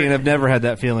lazy and have never had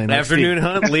that feeling. Like afternoon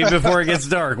hunt, leave before it gets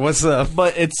dark. What's up?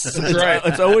 But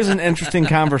it's always an interesting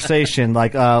conversation.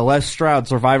 Like Les Stroud,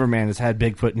 Survivor Man, has had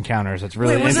Bigfoot encounters. It's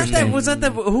really interesting.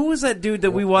 Who was that dude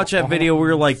that we watched that video? We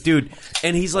were like, dude,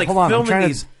 and he's like, hold on, filming I'm trying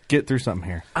these. To get through something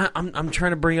here. I'm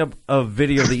trying to bring up a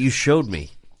video that you showed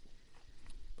me.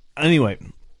 Anyway,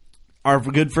 our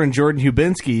good friend Jordan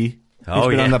Hubinski, who's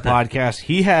been on the podcast,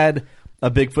 he had a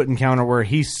Bigfoot encounter where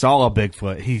he saw a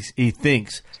Bigfoot. He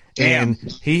thinks, and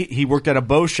he worked at a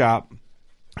bow shop,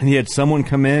 and he had someone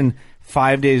come in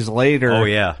 5 days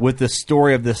later, with the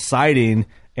story of this sighting,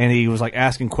 and he was like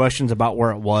asking questions about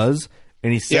where it was.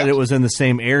 And he said it was in the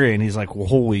same area, and he's like, well,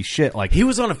 holy shit. Like, he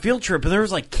was on a field trip, and there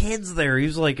was, like, kids there. He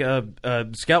was, like, a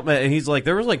scout, and he's like,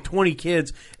 there was, like, 20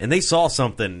 kids, and they saw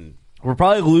something. We're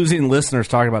probably losing listeners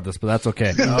talking about this, but that's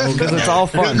okay. Because it's all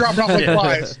fun.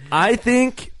 I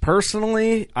think,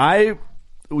 personally, I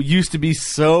used to be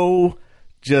so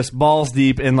just balls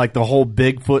deep in, like, the whole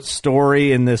Bigfoot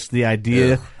story and the idea.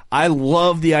 Yeah. I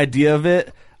love the idea of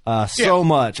it so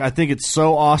much. I think it's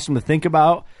so awesome to think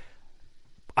about.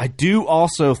 I do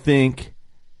also think,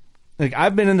 like,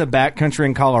 I've been in the backcountry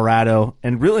in Colorado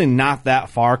and really not that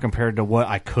far compared to what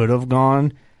I could have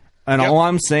gone. And all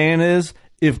I'm saying is,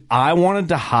 if I wanted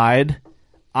to hide,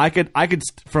 I could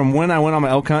from when I went on my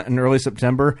elk hunt in early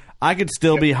September, I could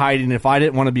still be hiding. If I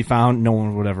didn't want to be found, no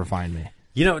one would ever find me.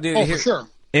 You know, dude, for sure.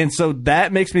 And so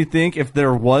that makes me think if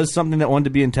there was something that wanted to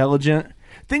be intelligent,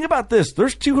 think about this.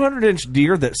 There's 200-inch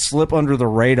deer that slip under the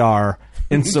radar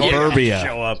in suburbia.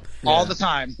 Show up all the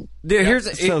time. Dude,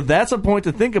 so that's a point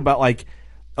to think about. Like,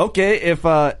 okay, if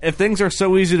things are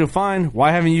so easy to find,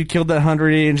 why haven't you killed that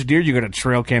 100-inch deer you got a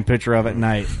trail cam picture of at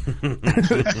night?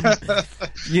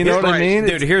 You know what I mean?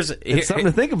 Dude, it's something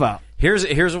to think about. Here's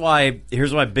why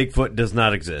Bigfoot does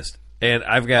not exist. And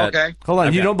I've got hold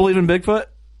on. You don't believe in Bigfoot?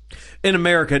 In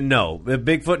America, no.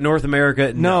 Bigfoot, North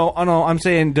America, no. No, I'm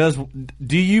saying,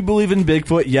 do you believe in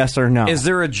Bigfoot, yes or no? Is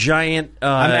there a giant...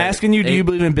 I'm asking you, do you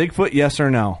believe in Bigfoot, yes or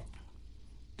no?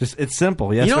 Just it's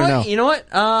simple, yes or no. You know what?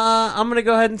 I'm going to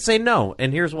go ahead and say no,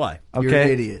 and here's why. Okay. You're an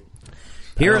idiot.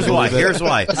 Here's why.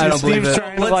 I don't believe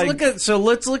it.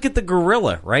 Let's look at the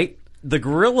gorilla, right? The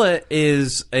gorilla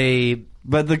is a...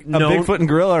 But a Bigfoot and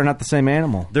gorilla are not the same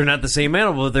animal. They're not the same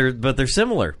animal, but they're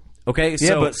similar. Okay,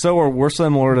 yeah, but we're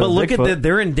similar to Bigfoot. But look at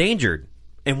they're endangered,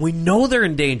 and we know they're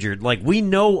endangered. Like, we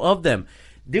know of them,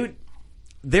 dude.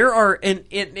 There are, and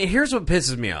here's what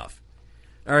pisses me off.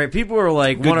 All right, people are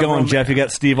like, "Good going, Jeff." You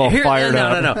got Steve all fired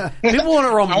up. No. People want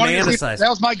to romanticize. That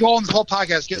was my goal in this whole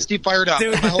podcast: get Steve fired up.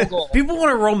 Dude, my whole goal. People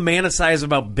want to romanticize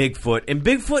about Bigfoot, and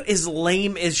Bigfoot is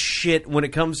lame as shit when it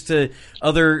comes to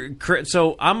other.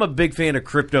 So I'm a big fan of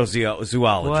cryptozoology.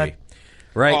 What?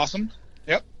 Right? Awesome.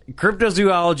 Yep.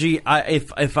 cryptozoology.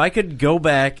 If I could go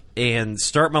back and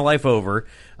start my life over,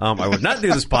 I would not do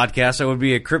this podcast. I would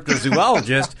be a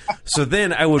cryptozoologist. So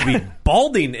then I would be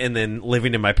balding and then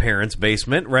living in my parents'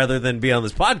 basement rather than be on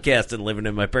this podcast and living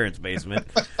in my parents' basement.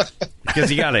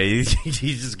 Because you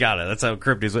just gotta. That's how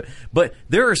cryptos. But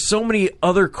there are so many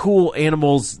other cool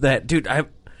animals that, dude,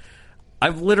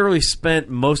 I've literally spent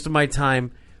most of my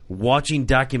time watching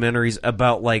documentaries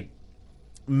about like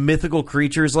mythical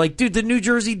creatures. Like, dude, the New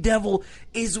Jersey Devil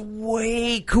is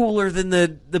way cooler than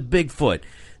the Bigfoot.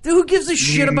 Dude, who gives a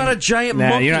shit about a giant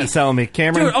monkey? You're not selling me,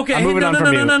 Cameron. Dude, okay, I'm moving on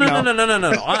from you.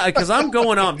 No. Because I'm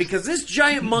going on. Because this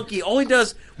giant monkey, all he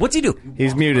does, what's he do?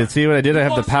 He's muted. See what I did? I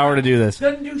have the power to do this.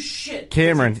 Doesn't do shit.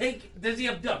 Cameron. Does he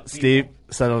abduct people? Steve,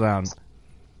 settle down.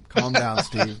 Calm down,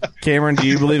 Steve. Cameron, do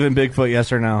you believe in Bigfoot?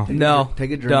 Yes or no? No.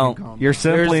 Take a drink. Don't. You're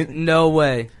simply There's no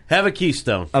way. Have a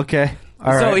Keystone. Okay.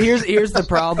 All So right. here's the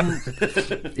problem.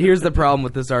 Here's the problem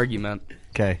with this argument.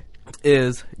 Okay.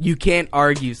 Is you can't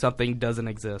argue something doesn't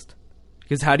exist.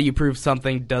 Because how do you prove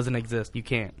something doesn't exist? You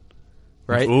can't.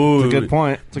 Right? Ooh, It's a good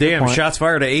point. It's a good damn, point. shots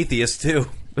fired at atheists, too.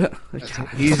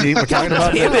 Easy. We're talking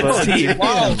about Bigfoot.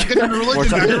 Wow, getting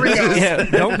religion back. Here we go. Yeah,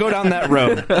 don't go down that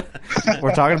road.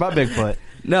 We're talking about Bigfoot.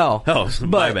 No. Oh,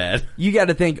 my bad. You got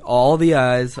to think all the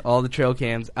eyes, all the trail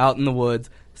cams out in the woods.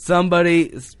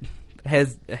 Somebody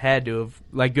has had to have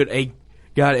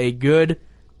got a good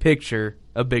picture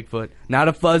of Bigfoot, not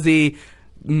a fuzzy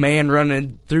man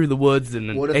running through the woods in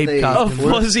an ape costume.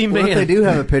 Fuzzy man. What if they do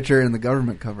have a picture and the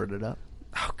government covered it up?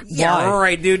 Yeah, all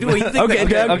right, dude. What do you think? Okay,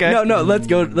 Doug. Okay. No. Let's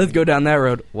go down that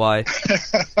road. Why?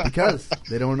 Because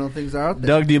they don't know things are out there.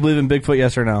 Doug, do you believe in Bigfoot?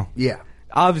 Yes or no? Yeah.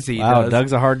 Obviously, he Wow, does.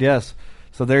 Doug's a hard yes.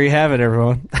 So there you have it,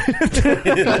 everyone. There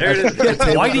it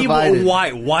is.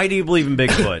 Why do you believe in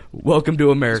Bigfoot? Welcome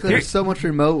to America. There's so much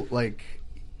remote, like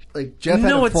Jeff had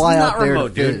No, to it's fly not out there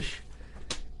remote, to dude. fish,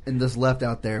 and just left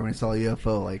out there when he saw a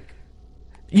UFO. Like,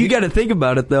 You got to think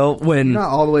about it though. When not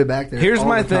all the way back there. Here's all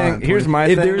my the thing. time, Here's 20 my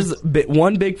if thing. there's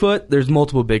one Bigfoot, there's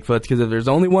multiple Bigfoots. Because if there's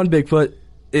only one Bigfoot,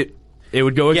 it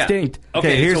would go extinct.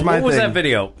 Okay, here's so my what was thing. that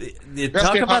video? Talk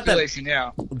Rescue about that. population,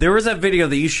 yeah. There was that video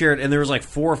that you shared, and there was like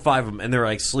 4 or 5 of them, and they were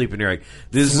like sleeping. You're like,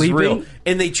 this Sleeping? is real.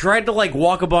 And they tried to like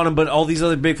walk up on them, but all these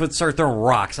other Bigfoots started throwing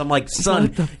rocks. I'm like,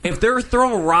 son, if they're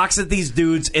throwing rocks at these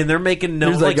dudes and they're making no,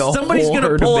 There's like like a somebody's whole gonna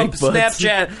herd pull of up Bigfoots.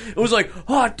 Snapchat. It was like,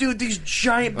 oh, dude, these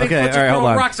giant Bigfoots Okay, all right, are hold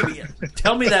throwing on. rocks at me.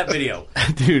 Tell me that video,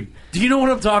 Dude, Do you know what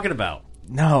I'm talking about?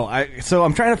 no. So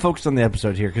I'm trying to focus on the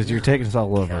episode here because you're taking us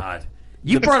all over. God.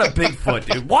 You brought up Bigfoot,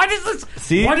 dude. Why does this?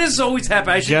 See? Why does this always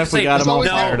happen? I should Jeff, just we say, got him all no,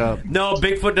 fired up. no,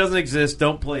 Bigfoot doesn't exist.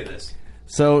 Don't play this.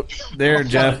 So there,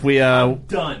 Jeff, we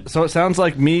Done. So it sounds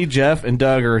like me, Jeff, and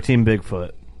Doug are Team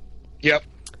Bigfoot. Yep.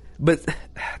 But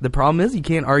the problem is you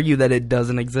can't argue that it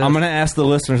doesn't exist. I'm going to ask the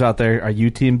listeners out there: are you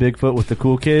Team Bigfoot with the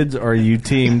cool kids, or are you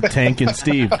Team Tank and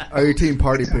Steve? Are your team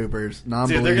party poopers?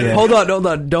 Non-believers. Hold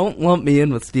on. Don't lump me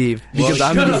in with Steve because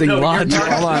I'm using logic.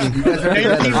 Hold on. You guys are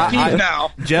better.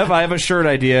 Now. Jeff, I have a shirt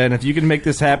idea, and if you can make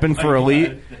this happen for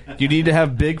Elite, you need to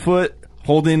have Bigfoot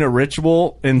holding a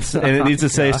ritual, and it needs to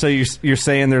say, so you're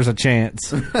saying there's a chance.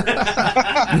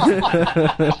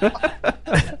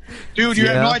 Dude, you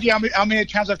have no idea how many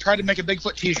times I've tried to make a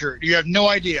Bigfoot T-shirt. You have no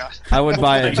idea. I would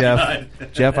buy it, Jeff.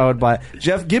 Jeff, I would buy it.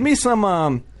 Jeff, give me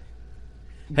some.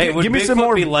 Hey, would give me Bigfoot some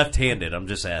more. be left-handed? I'm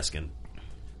just asking.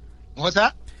 What's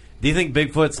that? Do you think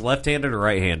Bigfoot's left-handed or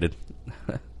right-handed?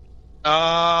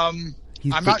 I'm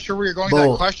not sure where you're going with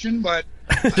that question, but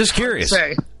Just curious.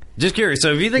 say. Just curious.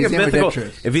 So if you think He's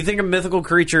ambidextrous. a mythical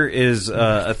creature is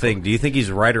a thing, do you think he's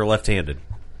right or left-handed?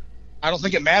 I don't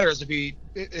think it matters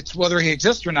it's whether he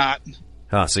exists or not.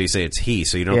 Huh, so you say it's he,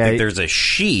 so you don't Yeah, think there's a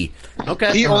she.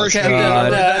 Okay. He or she.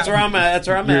 That's where I'm at.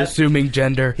 You're assuming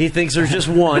gender. He thinks there's just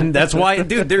one. That's why,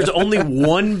 dude, there's only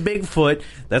one Bigfoot.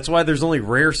 That's why there's only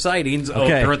rare sightings. Oh,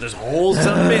 Okay. throughout this whole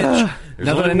son of a bitch. There's Nothing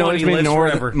only one. annoys He me lives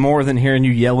forever. more than hearing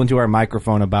you yell into our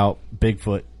microphone about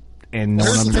Bigfoot and no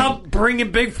one Stop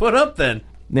bringing Bigfoot up then.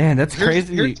 Man, that's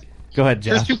crazy. Go ahead,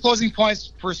 Here's Jeff. 2 closing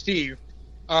points for Steve.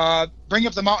 Bring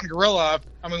up the mountain gorilla.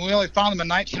 I mean, we only found them in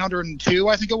 1902,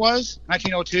 I think it was.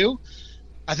 1902.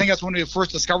 I think that's when we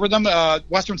first discovered them.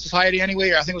 Western Society,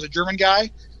 anyway. I think it was a German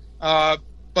guy.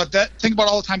 But think about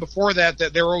all the time before that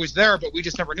they were always there, but we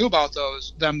just never knew about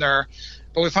them there.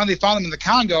 But we finally found them in the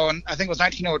Congo, and I think it was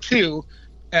 1902.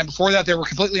 And before that, they were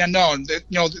completely unknown.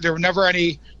 There were never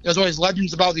any. There's always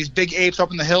legends about these big apes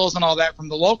up in the hills and all that from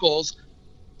the locals,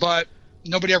 but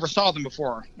nobody ever saw them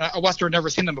before. A Westerner had never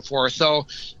seen them before. So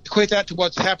equate that to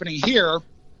what's happening here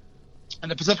in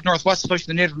the Pacific Northwest,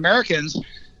 especially the Native Americans.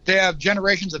 they have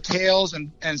generations of tales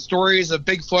and stories of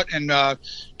Bigfoot and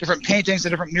different paintings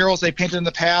and different murals they painted in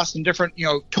the past and different,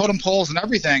 totem poles and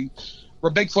everything,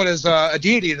 where Bigfoot is a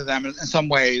deity to them in some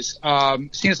ways,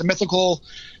 seen as a mythical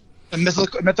and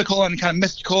kind of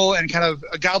mystical and kind of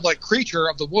a godlike creature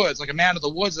of the woods, like a man of the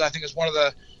woods. I think is one of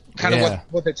the kind of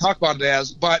what they talk about it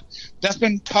as. But that's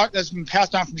been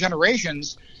passed down from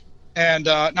generations. And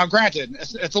now, granted,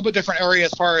 it's a little bit different area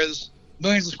as far as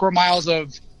millions of square miles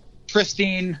of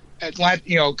pristine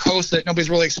coast that nobody's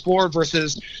really explored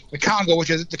versus the Congo, which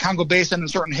is the Congo Basin and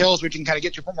certain hills which you can kind of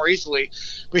get to more easily.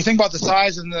 But you think about the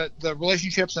size and the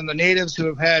relationships and the natives who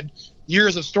have had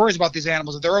years of stories about these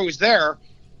animals, that they're always there,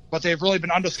 but they've really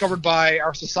been undiscovered by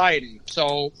our society.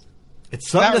 So it's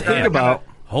something to think about.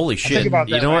 Holy shit! You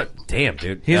know what? Damn,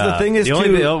 dude. Here's the thing: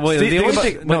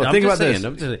 think about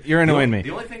this. You're annoying me.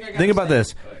 The only thing I think about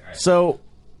this. So,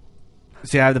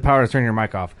 see, I have the power to turn your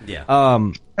mic off. Yeah.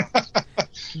 I'm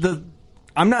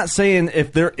not saying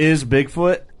if there is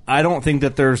Bigfoot, I don't think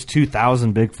that there's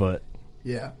 2,000 Bigfoot.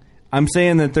 Yeah. I'm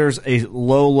saying that there's a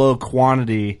low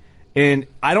quantity, and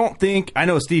I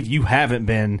know, Steve, you haven't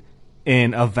been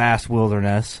in a vast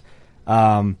wilderness.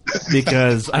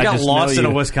 Because I got lost in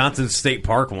a Wisconsin state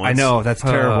park once. I know, that's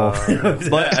terrible.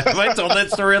 But have I told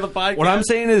that story on the podcast? What I'm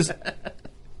saying is,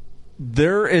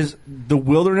 the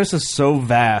wilderness is so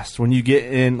vast when you get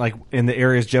in the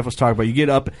areas Jeff was talking about. You get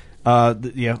up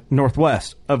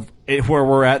northwest of where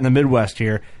we're at in the Midwest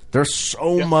here. There's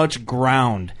so much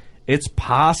ground. It's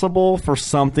possible for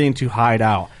something to hide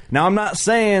out. Now, I'm not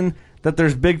saying that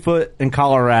there's Bigfoot in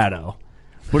Colorado.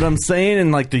 But I'm saying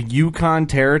in the Yukon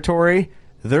territory,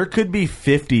 there could be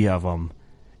 50 of them,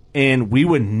 and we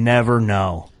would never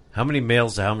know. How many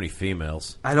males to how many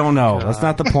females? I don't know. That's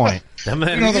not the point.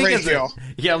 The ratio.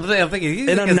 Yeah, I'm thinking.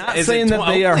 And I'm not saying that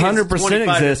they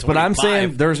 100% exist, but I'm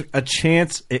saying there's a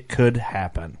chance it could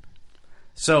happen.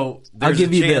 So I'll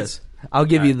give you this.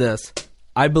 You this.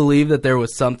 I believe that there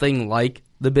was something like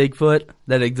the Bigfoot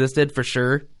that existed for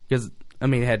sure, because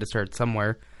it had to start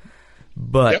somewhere.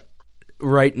 But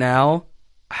right now,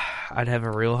 I'd have a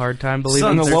real hard time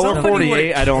believing in the lower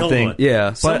 48. I don't think. One.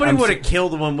 Yeah, somebody would have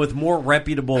killed one with more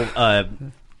reputable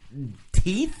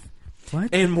teeth. What?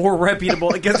 And more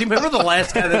reputable, because you remember the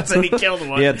last guy that said he killed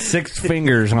one? He had 6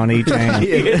 fingers on each hand.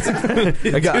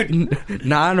 I got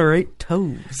 9 or 8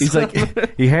 toes. He's like,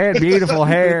 he had beautiful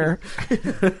hair.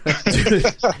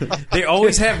 They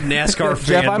always have NASCAR fans.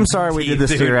 Jeff, I'm sorry we did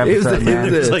this to your episode,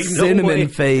 man. It was cinnamon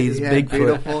phase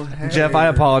Bigfoot. Jeff, I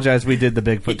apologize we did the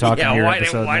Bigfoot talk in your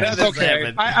episode. That's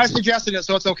okay. I suggested it,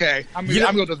 so it's okay. I'm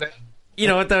good with it. You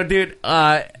know what, though, dude?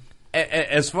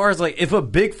 As far as, if a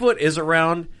Bigfoot is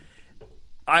around,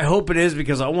 I hope it is,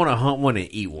 because I want to hunt one and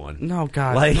eat one. No,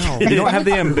 God, no. You don't have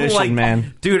the ambition,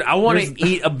 man. Dude, I want to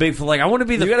eat a Bigfoot. I want to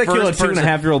be the first person. You got to kill a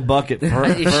 2.5-year-old bucket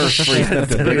first before you step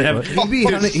to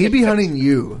Bigfoot. He'd be hunting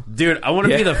you. Dude, I want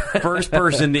to be the first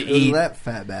person to eat. That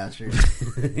fat bastard.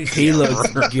 He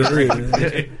looks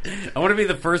good. I want to be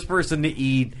the first person to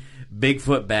eat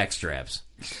Bigfoot backstraps.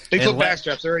 Bigfoot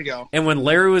backstraps, there you go. And when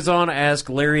Larry was on, I asked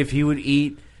Larry if he would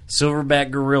eat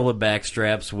silverback gorilla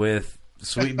backstraps with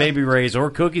Sweet Baby Ray's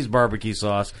or Cookie's barbecue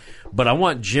sauce, but I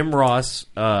want Jim Ross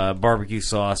barbecue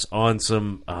sauce on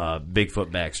some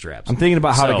Bigfoot backstraps. I'm thinking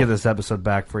about how to get this episode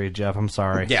back for you, Jeff. I'm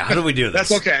sorry. Yeah, how do we do this?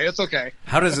 That's okay. It's okay.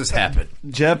 How does this happen?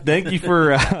 Jeff, thank you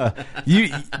for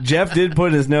Jeff did put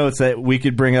in his notes that we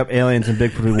could bring up aliens and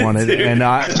Bigfoot we wanted, and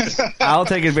I'll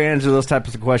take advantage of those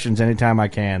types of questions anytime I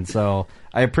can. So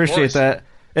I appreciate that.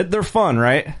 They're fun,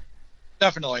 right?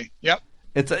 Definitely. Yep.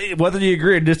 It's whether you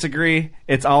agree or disagree,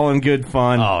 it's all in good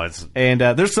fun. And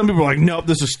there's some people like, nope,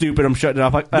 this is stupid. I'm shutting it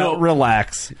off. No,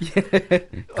 relax.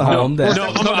 Calm down.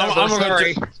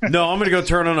 I'm going to go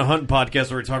turn on a hunting podcast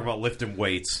where we talk about lifting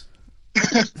weights.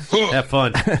 Have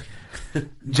fun.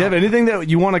 Jeff, anything that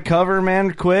you want to cover,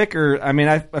 man, quick? Or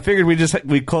I figured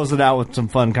we close it out with some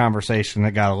fun conversation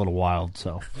that got a little wild.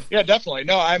 So yeah, definitely.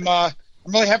 No, I'm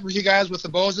really happy with you guys with the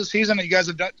bows this season. You guys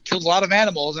have killed a lot of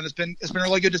animals, and it's been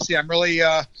really good to see. I'm really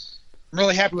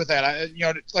happy with that.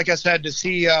 Like I said, to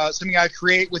see something I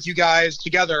create with you guys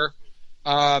together,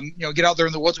 get out there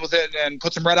in the woods with it and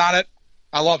put some red on it.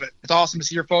 I love it. It's awesome to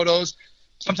see your photos.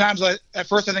 Sometimes at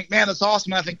first I think, man, that's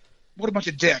awesome. And I think, what a bunch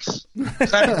of dicks.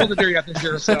 So I haven't killed a deer yet this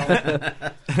year. So.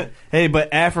 Hey,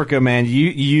 but Africa, man, you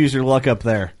use your luck up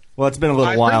there. Well, it's been a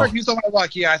little while. I pretty much used all my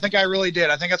luck. Yeah, I think I really did.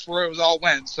 I think that's where it was all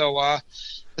went. So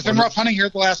it's been rough hunting here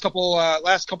the last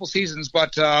couple seasons,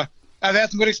 but I've had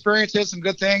some good experiences, some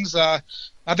good things. My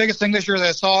biggest thing this year is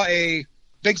I saw a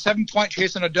big 7-point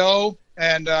chasing a doe,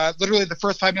 and literally the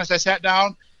first 5 minutes I sat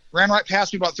down, ran right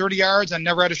past me about 30 yards and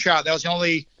never had a shot. That was the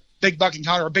only big buck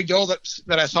encounter, a big doe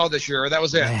that I saw this year. That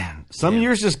was it. Man, some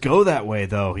years just go that way,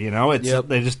 though.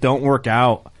 They just don't work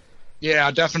out.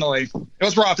 Yeah, definitely. It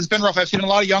was rough. It's been rough. I've seen a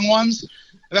lot of young ones.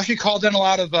 I've actually called in a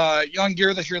lot of young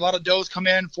deer this year. A lot of does come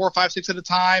in 4, 5, 6 at a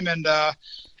time, and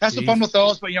had some fun with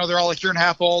those. But they're all like year and a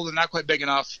half old and not quite big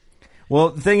enough. Well,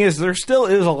 the thing is, there still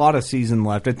is a lot of season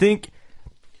left. I think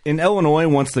in Illinois,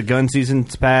 once the gun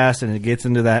season's passed and it gets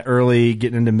into that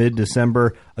getting into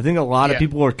mid-December, I think a lot of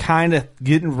people are kind of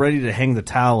getting ready to hang the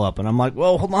towel up. And I'm like,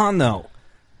 well, hold on, though.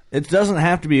 It doesn't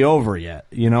have to be over yet.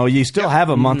 You still have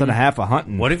a month and a half of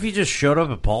hunting. What if you just showed up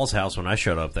at Paul's house when I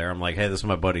showed up there? I'm like, hey, this is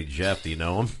my buddy Jeff. Do you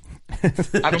know him?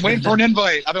 I've been waiting for an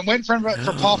invite. I've been waiting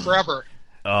for Paul forever.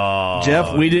 Oh,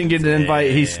 Jeff, we didn't get an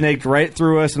invite. He snaked right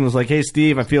through us and was like, hey,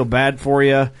 Steve, I feel bad for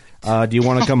you. Do you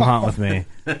want to come hunt with me?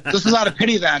 This is out of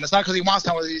pity, then. It's not because he wants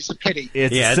to hunt with you. It's a pity.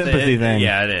 It's a sympathy thing.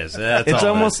 Yeah, it is. It's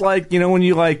almost like, when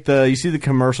you you see the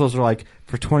commercials are like,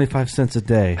 for 25 cents a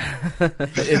day.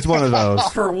 It's one of those.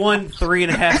 For one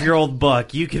 3.5-year-old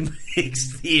buck, you can make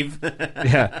Steve.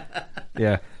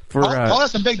 Yeah. Paul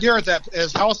has some big deer at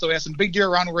his house, though. He has some big deer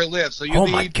around where he lives. So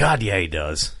my God, yeah, he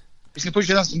does. He's going to put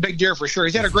you on some big deer for sure.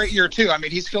 He's had a great year, too. I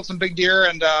mean, he's killed some big deer,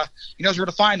 and he knows where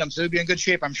to find them, so he'll be in good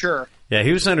shape, I'm sure. Yeah,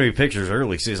 he was sending me pictures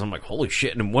early season. I'm like, holy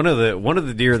shit. And one of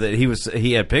the deer that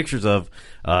he had pictures of,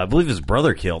 I believe his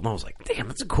brother killed. And I was like, damn,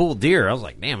 that's a cool deer. I was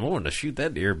like, damn, I wanted to shoot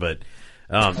that deer, but...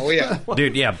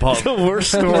 dude, yeah, Paul. It's the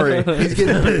worst story. He's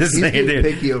getting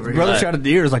picky over here. Brother shot a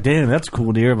deer. It's like, damn, that's a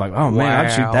cool deer. I'm like, oh man,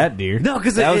 I'd shoot that deer. No,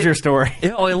 because that was your story.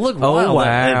 It looked wild. Oh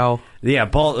wow. Yeah,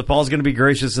 Paul's going to be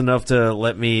gracious enough to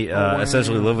let me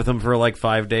essentially live with him for like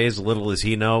 5 days. Little does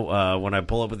he know, when I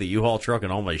pull up with the U-Haul truck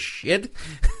and all my shit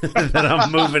that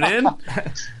I'm moving in.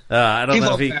 I don't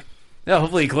know if he. Yeah,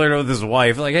 hopefully he cleared it with his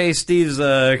wife. Like, hey, Steve's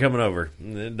coming over.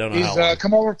 Don't know He's how long.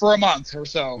 come over for a month or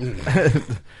so.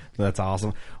 That's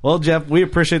awesome. Well, Jeff, we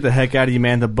appreciate the heck out of you,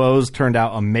 man. The bows turned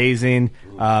out amazing.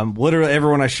 Literally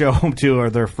everyone I show them to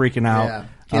they're freaking out. Yeah.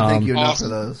 Can't thank you enough for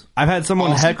those. I've had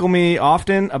someone heckle me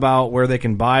often about where they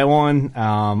can buy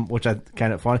one, which I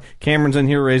kind of fun. Cameron's in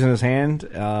here raising his hand.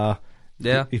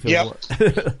 Yeah. We've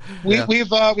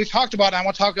talked about it. I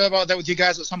want to talk about that with you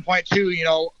guys at some point too,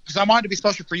 because I want it to be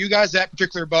special for you guys, that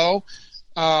particular bow.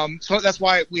 So that's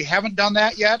why we haven't done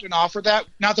that yet and offered that.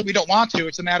 Not that we don't want to.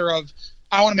 It's a matter of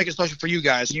I want to make it special for you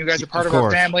guys. And you guys are part of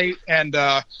our family. And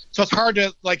so it's hard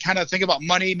to kind of think about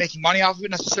making money off of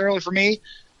it necessarily for me.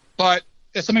 But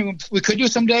it's something we could do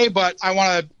someday, but I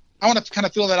want to kind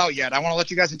of feel that out yet. I want to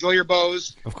let you guys enjoy your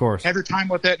bows. Of course. Have your time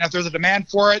with it. And if there's a demand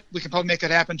for it, we can probably make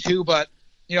it happen too. But,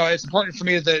 it's important for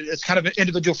me that it's kind of an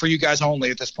individual for you guys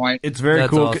only at this point. It's very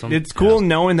cool. Awesome. It's cool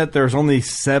knowing that there's only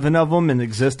 7 of them in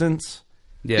existence.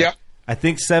 Yeah. Yep. I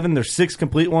think 7. There's 6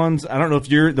 complete ones. I don't know if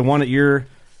you're the one that you're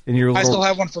in your I still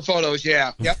have one for photos,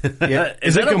 yeah. Yep. Yeah.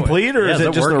 Is it complete or is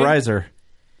it just working? a riser?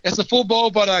 It's a full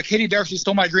bow, but Katie Darcy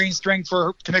stole my green string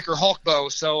to make her Hulk bow,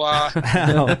 so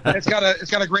it's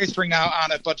got a gray string now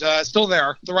on it, but it's still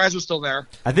there. The riser's still there.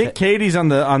 I think Katie's on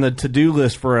the to-do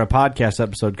list for a podcast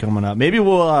episode coming up. Maybe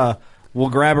we'll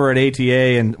grab her at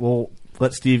ATA and we'll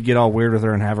let Steve get all weird with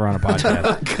her and have her on a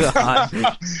podcast.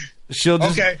 God.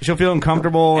 She'll feel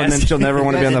uncomfortable and then she'll never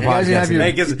want to be on the podcast. Have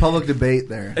your public debate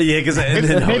there. Yeah, because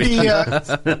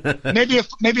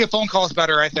maybe a phone call is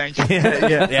better. I think.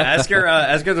 Yeah. Ask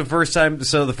her the first time.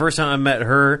 So the first time I met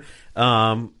her,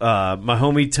 my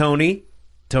homie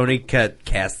Tony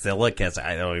Castilla.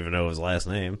 I don't even know his last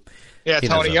name. Yeah,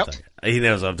 Tony. Yep. He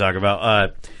knows what I'm talking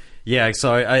about. Yeah.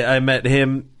 So I met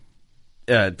him.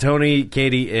 Tony,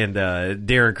 Katie, and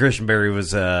Darren Christianberry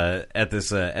was at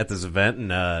this event,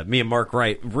 and me and Mark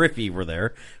Riffy were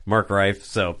there. Mark Rife.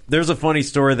 So there's a funny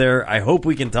story there. I hope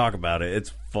we can talk about it.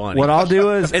 It's funny. What I'll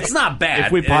do is it's not bad.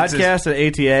 If we podcast at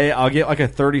ATA, I'll get like a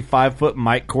 35-foot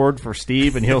mic cord for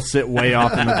Steve, and he'll sit way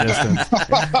off in the distance.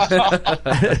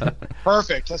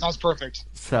 Perfect. That sounds perfect.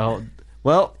 So,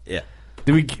 well, yeah.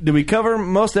 Did we cover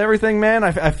most everything, man?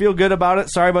 I feel good about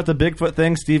it. Sorry about the Bigfoot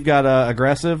thing. Steve got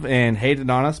aggressive and hated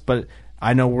on us, but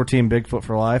I know we're Team Bigfoot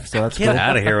for life, so that's Get cool.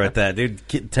 out of here with that, dude.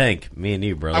 Tank, me and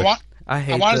you, brother.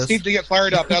 I wanted Steve to get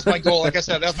fired up. That's my goal. Like I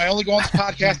said, that's my only goal on this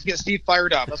podcast, to get Steve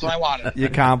fired up. That's what I wanted. You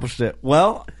accomplished it.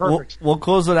 Well, Perfect. We'll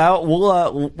close it out.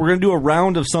 We're going to do a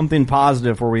round of something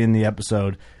positive before we end the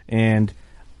episode. And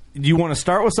do you want to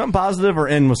start with something positive or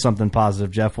end with something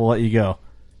positive, Jeff? We'll let you go.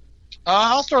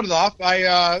 I'll start it off. Like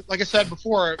I said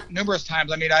before, numerous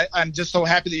times. I mean, I'm just so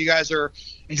happy that you guys are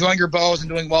enjoying your bows and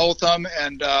doing well with them,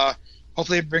 and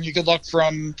hopefully it bring you good luck for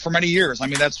many years. I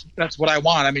mean, that's what I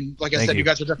want. I mean, like I said, you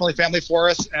guys are definitely family for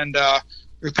us, and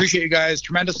we appreciate you guys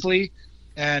tremendously.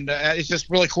 And it's just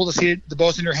really cool to see the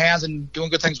bows in your hands and doing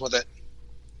good things with it.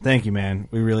 Thank you, man.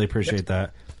 We really appreciate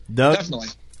that. Doug? Definitely.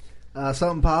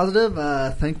 Something positive.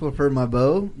 Thankful for my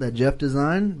bow that Jeff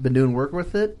designed. Been doing work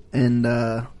with it, and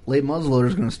late muzzleloader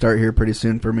is going to start here pretty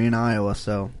soon for me in Iowa.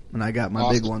 So, and I got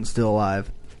my big one still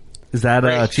alive. Is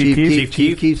that Chief Keef?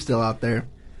 Chief Keef's still out there.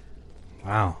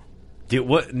 Wow.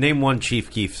 Dude, name one Chief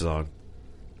Keef song.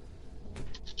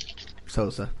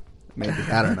 Sosa, maybe.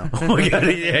 I don't know. Oh my God!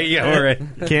 Yeah, all right.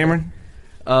 Cameron.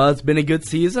 It's been a good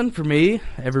season for me.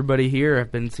 Everybody here,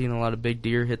 I've been seeing a lot of big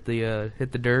deer hit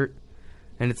the dirt,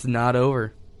 and it's not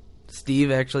over. Steve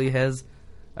actually has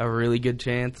a really good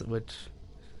chance, which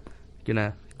I'm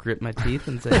gonna grit my teeth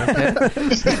and say, okay.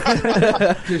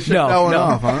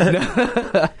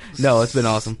 No, it's been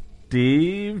awesome.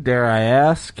 Steve, dare I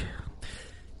ask?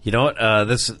 You know what?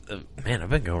 Man, I've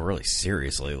been going really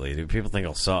serious lately. Dude, people think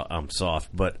I'm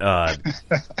soft, but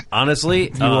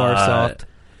honestly, you are soft.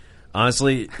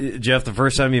 Honestly, Jeff, the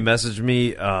first time you messaged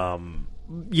me, I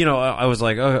was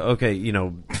like, oh, okay,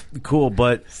 cool,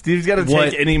 but Steve's got to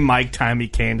take any mic time he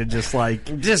can to just say,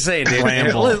 dude,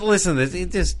 listen to this.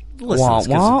 Just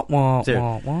listen.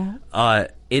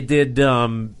 It did,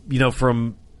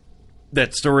 from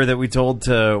that story that we told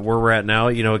to where we're at now,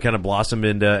 it kind of blossomed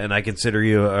into, and I consider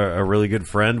you a really good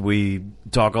friend. We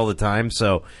talk all the time,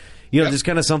 so just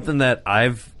kind of something that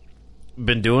I've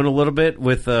been doing a little bit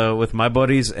with my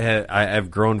buddies.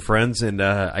 I've grown friends, and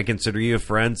I consider you a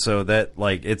friend, so that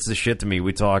it's the shit to me.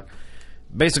 We talk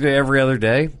basically every other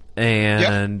day,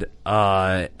 and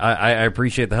I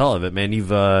appreciate the hell of it, man. You've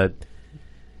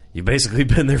basically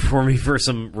been there for me for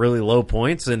some really low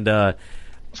points, and of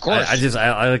course,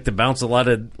 I like to bounce a lot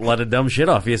of dumb shit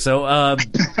off you. So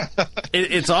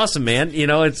it's awesome, man.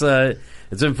 It's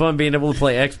been fun being able to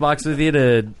play Xbox with you,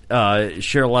 to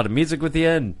share a lot of music with you,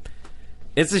 and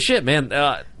it's the shit, man.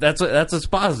 That's what's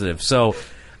positive. So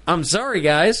I'm sorry,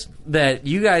 guys, that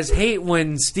you guys hate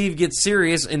when Steve gets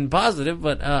serious and positive,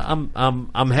 but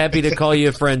I'm happy to call you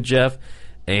a friend, Jeff,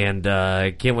 and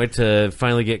can't wait to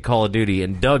finally get Call of Duty.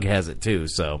 And Doug has it too,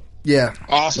 so. Yeah,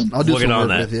 awesome. I'll do some work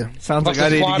with you. Sounds like I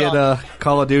need to get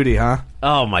Call of Duty, huh?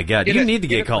 Oh my God, you need to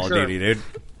get Call of Duty, dude.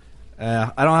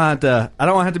 I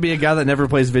don't have to be a guy that never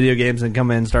plays video games and come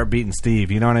in and start beating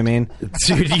Steve. You know what I mean?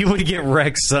 Dude, you would get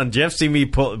wrecked, son. Jeff seen me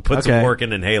put some work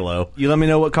in Halo. You let me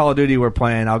know what Call of Duty we're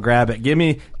playing. I'll grab it. Give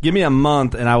me a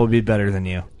month, and I will be better than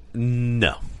you.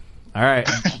 No. All right.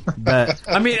 Bet.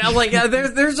 I mean,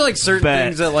 there's certain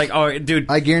things that dude.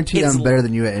 I guarantee I'm better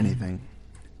than you at anything.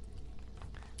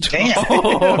 Damn. Jeff,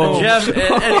 all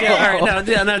right,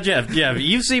 now, Jeff,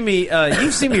 you've seen me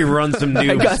run some noobs.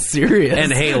 I got serious.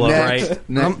 And Halo, right?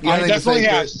 I definitely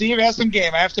have. Steve has some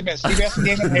game. I have to admit, Steve has some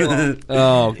game in Halo.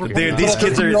 Oh, dude, these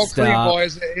kids are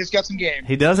boys. He's got some game.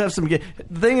 He does have some game.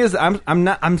 The thing is,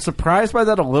 I'm surprised by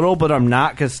that a little, but I'm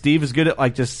not, because Steve is good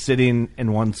at just sitting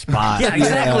in one spot. Yeah,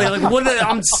 exactly.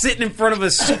 I'm sitting in front of a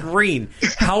screen.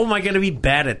 How am I going to be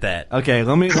bad at that? Okay,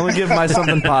 let me give my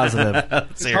something positive.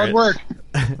 It's hard work.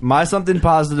 My something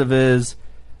positive is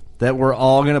that we're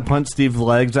all going to punch Steve's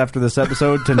legs after this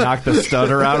episode to knock the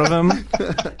stutter out of him.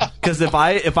 Because if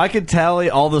I could tally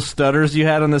all the stutters you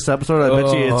had on this episode, I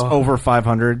bet you it's over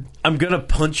 500. I'm going to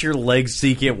punch your legs so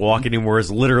you can't walk anymore is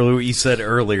literally what you said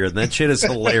earlier. That shit is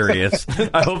hilarious.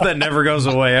 I hope that never goes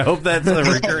away. I hope that's a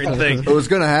recurring thing. It was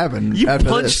going to happen. You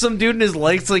punched some dude in his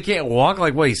legs so he can't walk?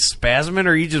 Like, what, he's spasming,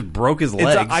 or he just broke his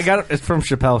legs? It's from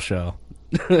Chappelle's show.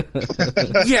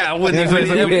 Yeah, when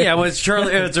it's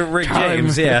Charlie, it's a Rick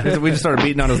James. Yeah, we just started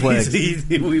beating on his legs.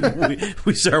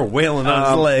 we started wailing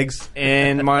on his legs.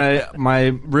 And my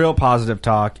real positive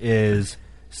talk is,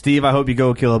 Steve, I hope you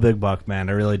go kill a big buck, man.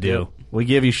 I really do. Yep. We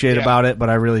give you shit about it, but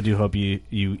I really do hope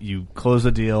you close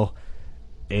the deal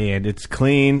and it's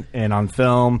clean and on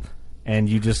film, and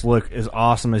you just look as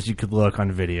awesome as you could look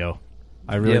on video.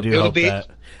 I really do hope that.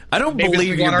 I don't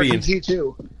believe you're being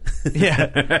too.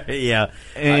 Yeah, yeah.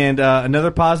 And another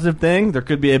positive thing, there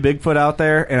could be a Bigfoot out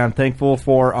there, and I'm thankful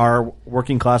for our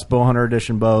Working Class Bowhunter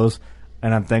Edition bows,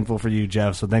 and I'm thankful for you,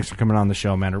 Jeff. So thanks for coming on the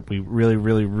show, man. We really,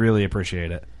 really, really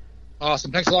appreciate it.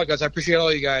 Awesome. Thanks a lot, guys. I appreciate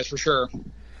all you guys for sure.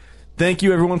 Thank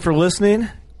you, everyone, for listening.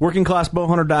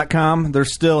 WorkingClassBowhunter.com.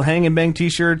 There's still Hang and Bang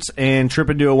t-shirts and Trip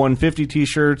Into a 150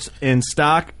 t-shirts in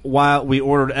stock while we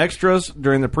ordered extras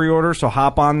during the pre-order, so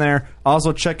hop on there.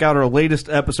 Also, check out our latest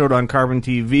episode on Carbon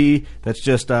TV. That's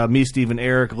just me, Steve, and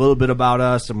Eric, a little bit about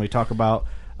us, and we talk about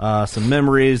some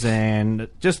memories and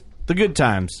just the good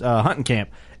times, hunting camp.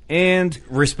 And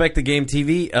Respect the Game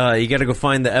TV, you got to go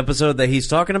find the episode that he's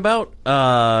talking about.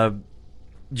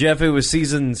 Jeff, it was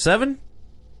season 7?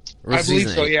 I believe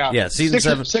so, yeah. Yeah, season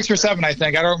 7. 6 or 7, I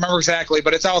think. I don't remember exactly,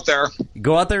 but it's out there.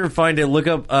 Go out there and find it. Look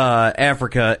up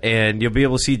Africa, and you'll be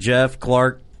able to see Jeff,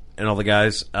 Clark, and all the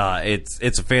guys.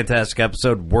 It's a fantastic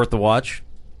episode, worth the watch.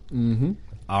 Mm-hmm.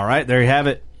 All right, there you have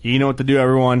it. You know what to do,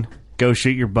 everyone. Go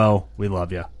shoot your bow. We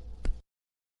love you.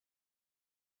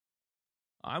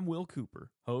 I'm Will Cooper,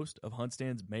 host of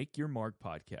HuntStand's Make Your Mark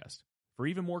podcast. For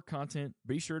even more content,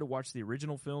 be sure to watch the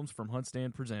original films from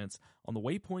HuntStand Presents on the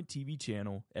Waypoint TV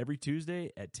channel every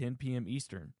Tuesday at 10 p.m.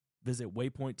 Eastern. Visit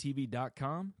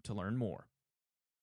waypointtv.com to learn more.